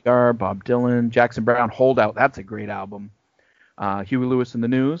 Sammy Hagar, Bob Dylan, Jackson Browne, Hold Out. That's a great album. Huey Lewis and the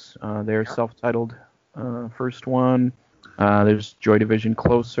News, their self-titled first one. There's Joy Division,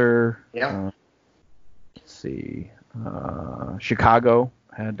 Closer. Yeah. Let's see. Chicago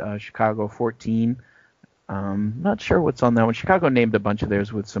had Chicago 14. Not sure what's on that one. Chicago named a bunch of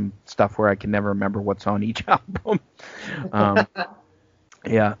theirs with some stuff where I can never remember what's on each album.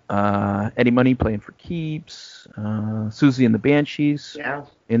 Eddie Money, Playing for Keeps. Susie and the Banshees. Yeah.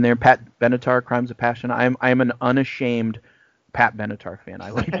 In there. Pat Benatar, Crimes of Passion. I am an unashamed Pat Benatar fan. I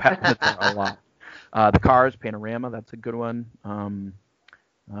like Pat Benatar a lot. The Cars, Panorama. That's a good one.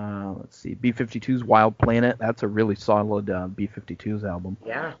 Let's see. B-52's Wild Planet. That's a really solid B-52's album.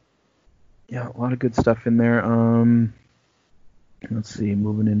 Yeah. Yeah, a lot of good stuff in there. Let's see,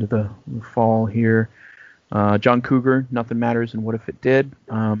 moving into the fall here. John Cougar, Nothing Matters and What If It Did.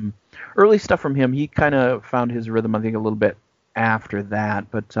 Early stuff from him, he kind of found his rhythm, I think, a little bit after that.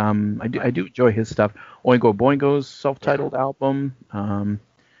 But I do enjoy his stuff. Oingo Boingo's self-titled album.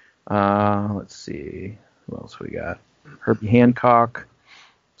 Let's see, who else we got? Herbie Hancock.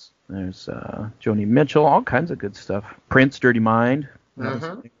 There's Joni Mitchell, all kinds of good stuff. Prince, Dirty Mind.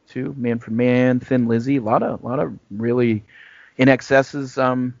 Too. Man for Man, Thin Lizzy, a lot of really In Excess's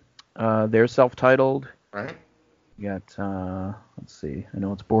they're self-titled. Right. You got let's see. I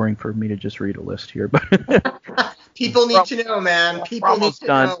know it's boring for me to just read a list here, but people need to know, man. People need to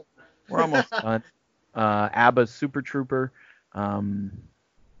know. We're almost done. ABBA's Super Trooper. Let's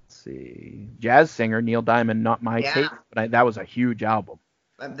see. Jazz singer Neil Diamond, Not My Taste, but that was a huge album.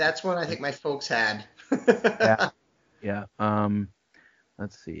 That's one I think my folks had. Yeah.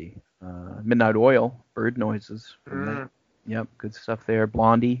 Let's see. Midnight Oil, Bird Noises. Yep, good stuff there.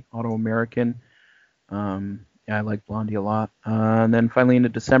 Blondie, Auto American. I like Blondie a lot. And then finally into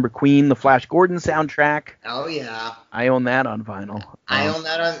December, Queen, the Flash Gordon soundtrack. Oh yeah. I own that on vinyl. I've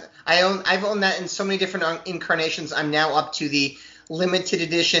owned that in so many different incarnations. I'm now up to the limited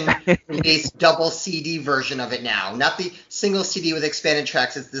edition release double CD version of it now. Not the single CD with expanded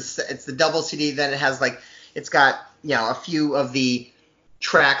tracks. It's the double CD. Then it has it's got a few of the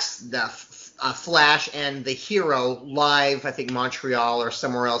tracks, the Flash and the Hero live, I think Montreal or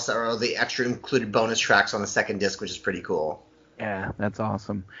somewhere else, or the extra included bonus tracks on the second disc, which is pretty cool. Yeah, that's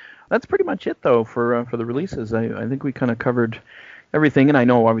awesome. That's pretty much it though for the releases. I think we kind of covered everything, and I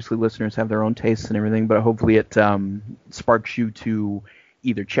know obviously listeners have their own tastes and everything, but hopefully it sparks you to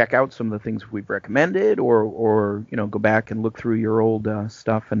either check out some of the things we've recommended or go back and look through your old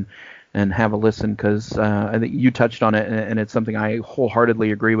stuff and have a listen, because I think you touched on it, and it's something I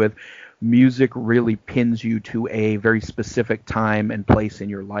wholeheartedly agree with. Music really pins you to a very specific time and place in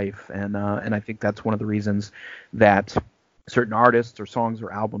your life, and I think that's one of the reasons that certain artists or songs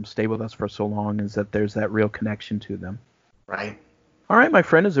or albums stay with us for so long, is that there's that real connection to them. Right. All right, my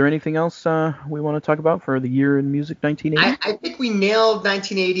friend, is there anything else we want to talk about for the year in music 1980? I think we nailed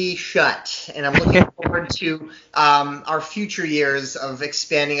 1980 shut, and I'm looking forward to our future years of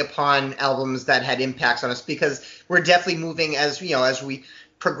expanding upon albums that had impacts on us, because we're definitely moving as we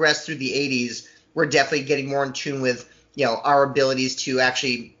progress through the 80s. We're definitely getting more in tune with our abilities to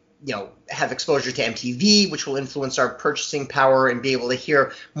actually have exposure to MTV, which will influence our purchasing power and be able to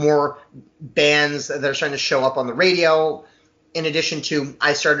hear more bands that are starting to show up on the radio. In addition to,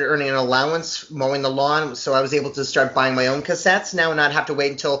 I started earning an allowance mowing the lawn, so I was able to start buying my own cassettes now and not have to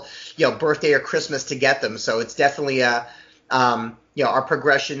wait until birthday or Christmas to get them. So it's definitely our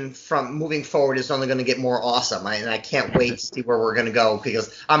progression from moving forward is only going to get more awesome. And I can't wait to see where we're going to go,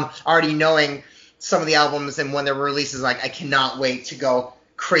 because I'm already knowing some of the albums, and when their releases, I cannot wait to go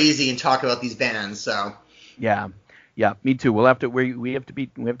crazy and talk about these bands. So yeah, me too. We'll have to we have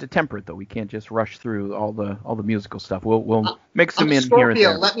to temper it though. We can't just rush through all the musical stuff. We'll mix them in Scorpio. here and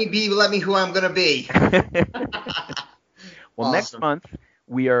there. Let me who I'm gonna be. Well, awesome. Next month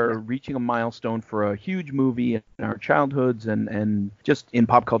we are reaching a milestone for a huge movie in our childhoods and just in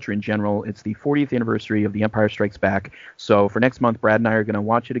pop culture in general. It's the 40th anniversary of The Empire Strikes Back. So for next month, Brad and I are going to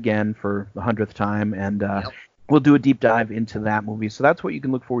watch it again for the 100th time, and we'll do a deep dive into that movie. So that's what you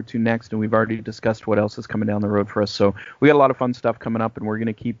can look forward to next, and we've already discussed what else is coming down the road for us. So we got a lot of fun stuff coming up, and we're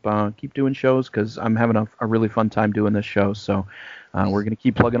going to keep doing shows because I'm having a really fun time doing this show. So we're going to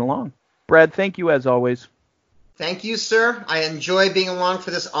keep plugging along. Brad, thank you as always. Thank you, sir. I enjoy being along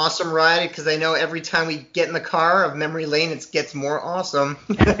for this awesome ride because I know every time we get in the car of memory lane, it gets more awesome.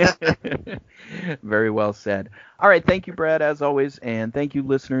 Very well said. All right, thank you, Brad, as always, and thank you,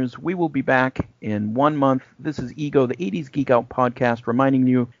 listeners. We will be back in 1 month. This is Ego, the 80s Geek Out podcast, reminding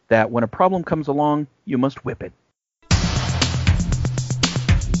you that when a problem comes along, you must whip it.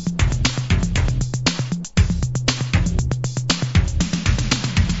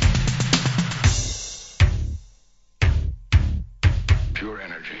 Pure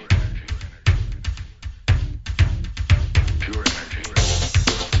energy.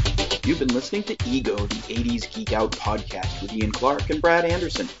 You've been listening to Ego, the 80s Geek Out podcast with Ian Clark and Brad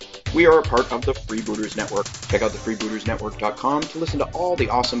Anderson. We are a part of the Freebooters Network. Check out thefreebootersnetwork.com to listen to all the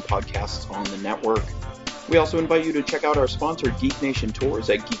awesome podcasts on the network. We also invite you to check out our sponsor, Geek Nation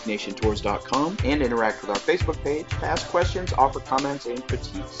Tours, at geeknationtours.com and interact with our Facebook page to ask questions, offer comments, and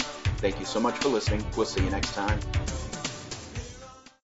critiques. Thank you so much for listening. We'll see you next time.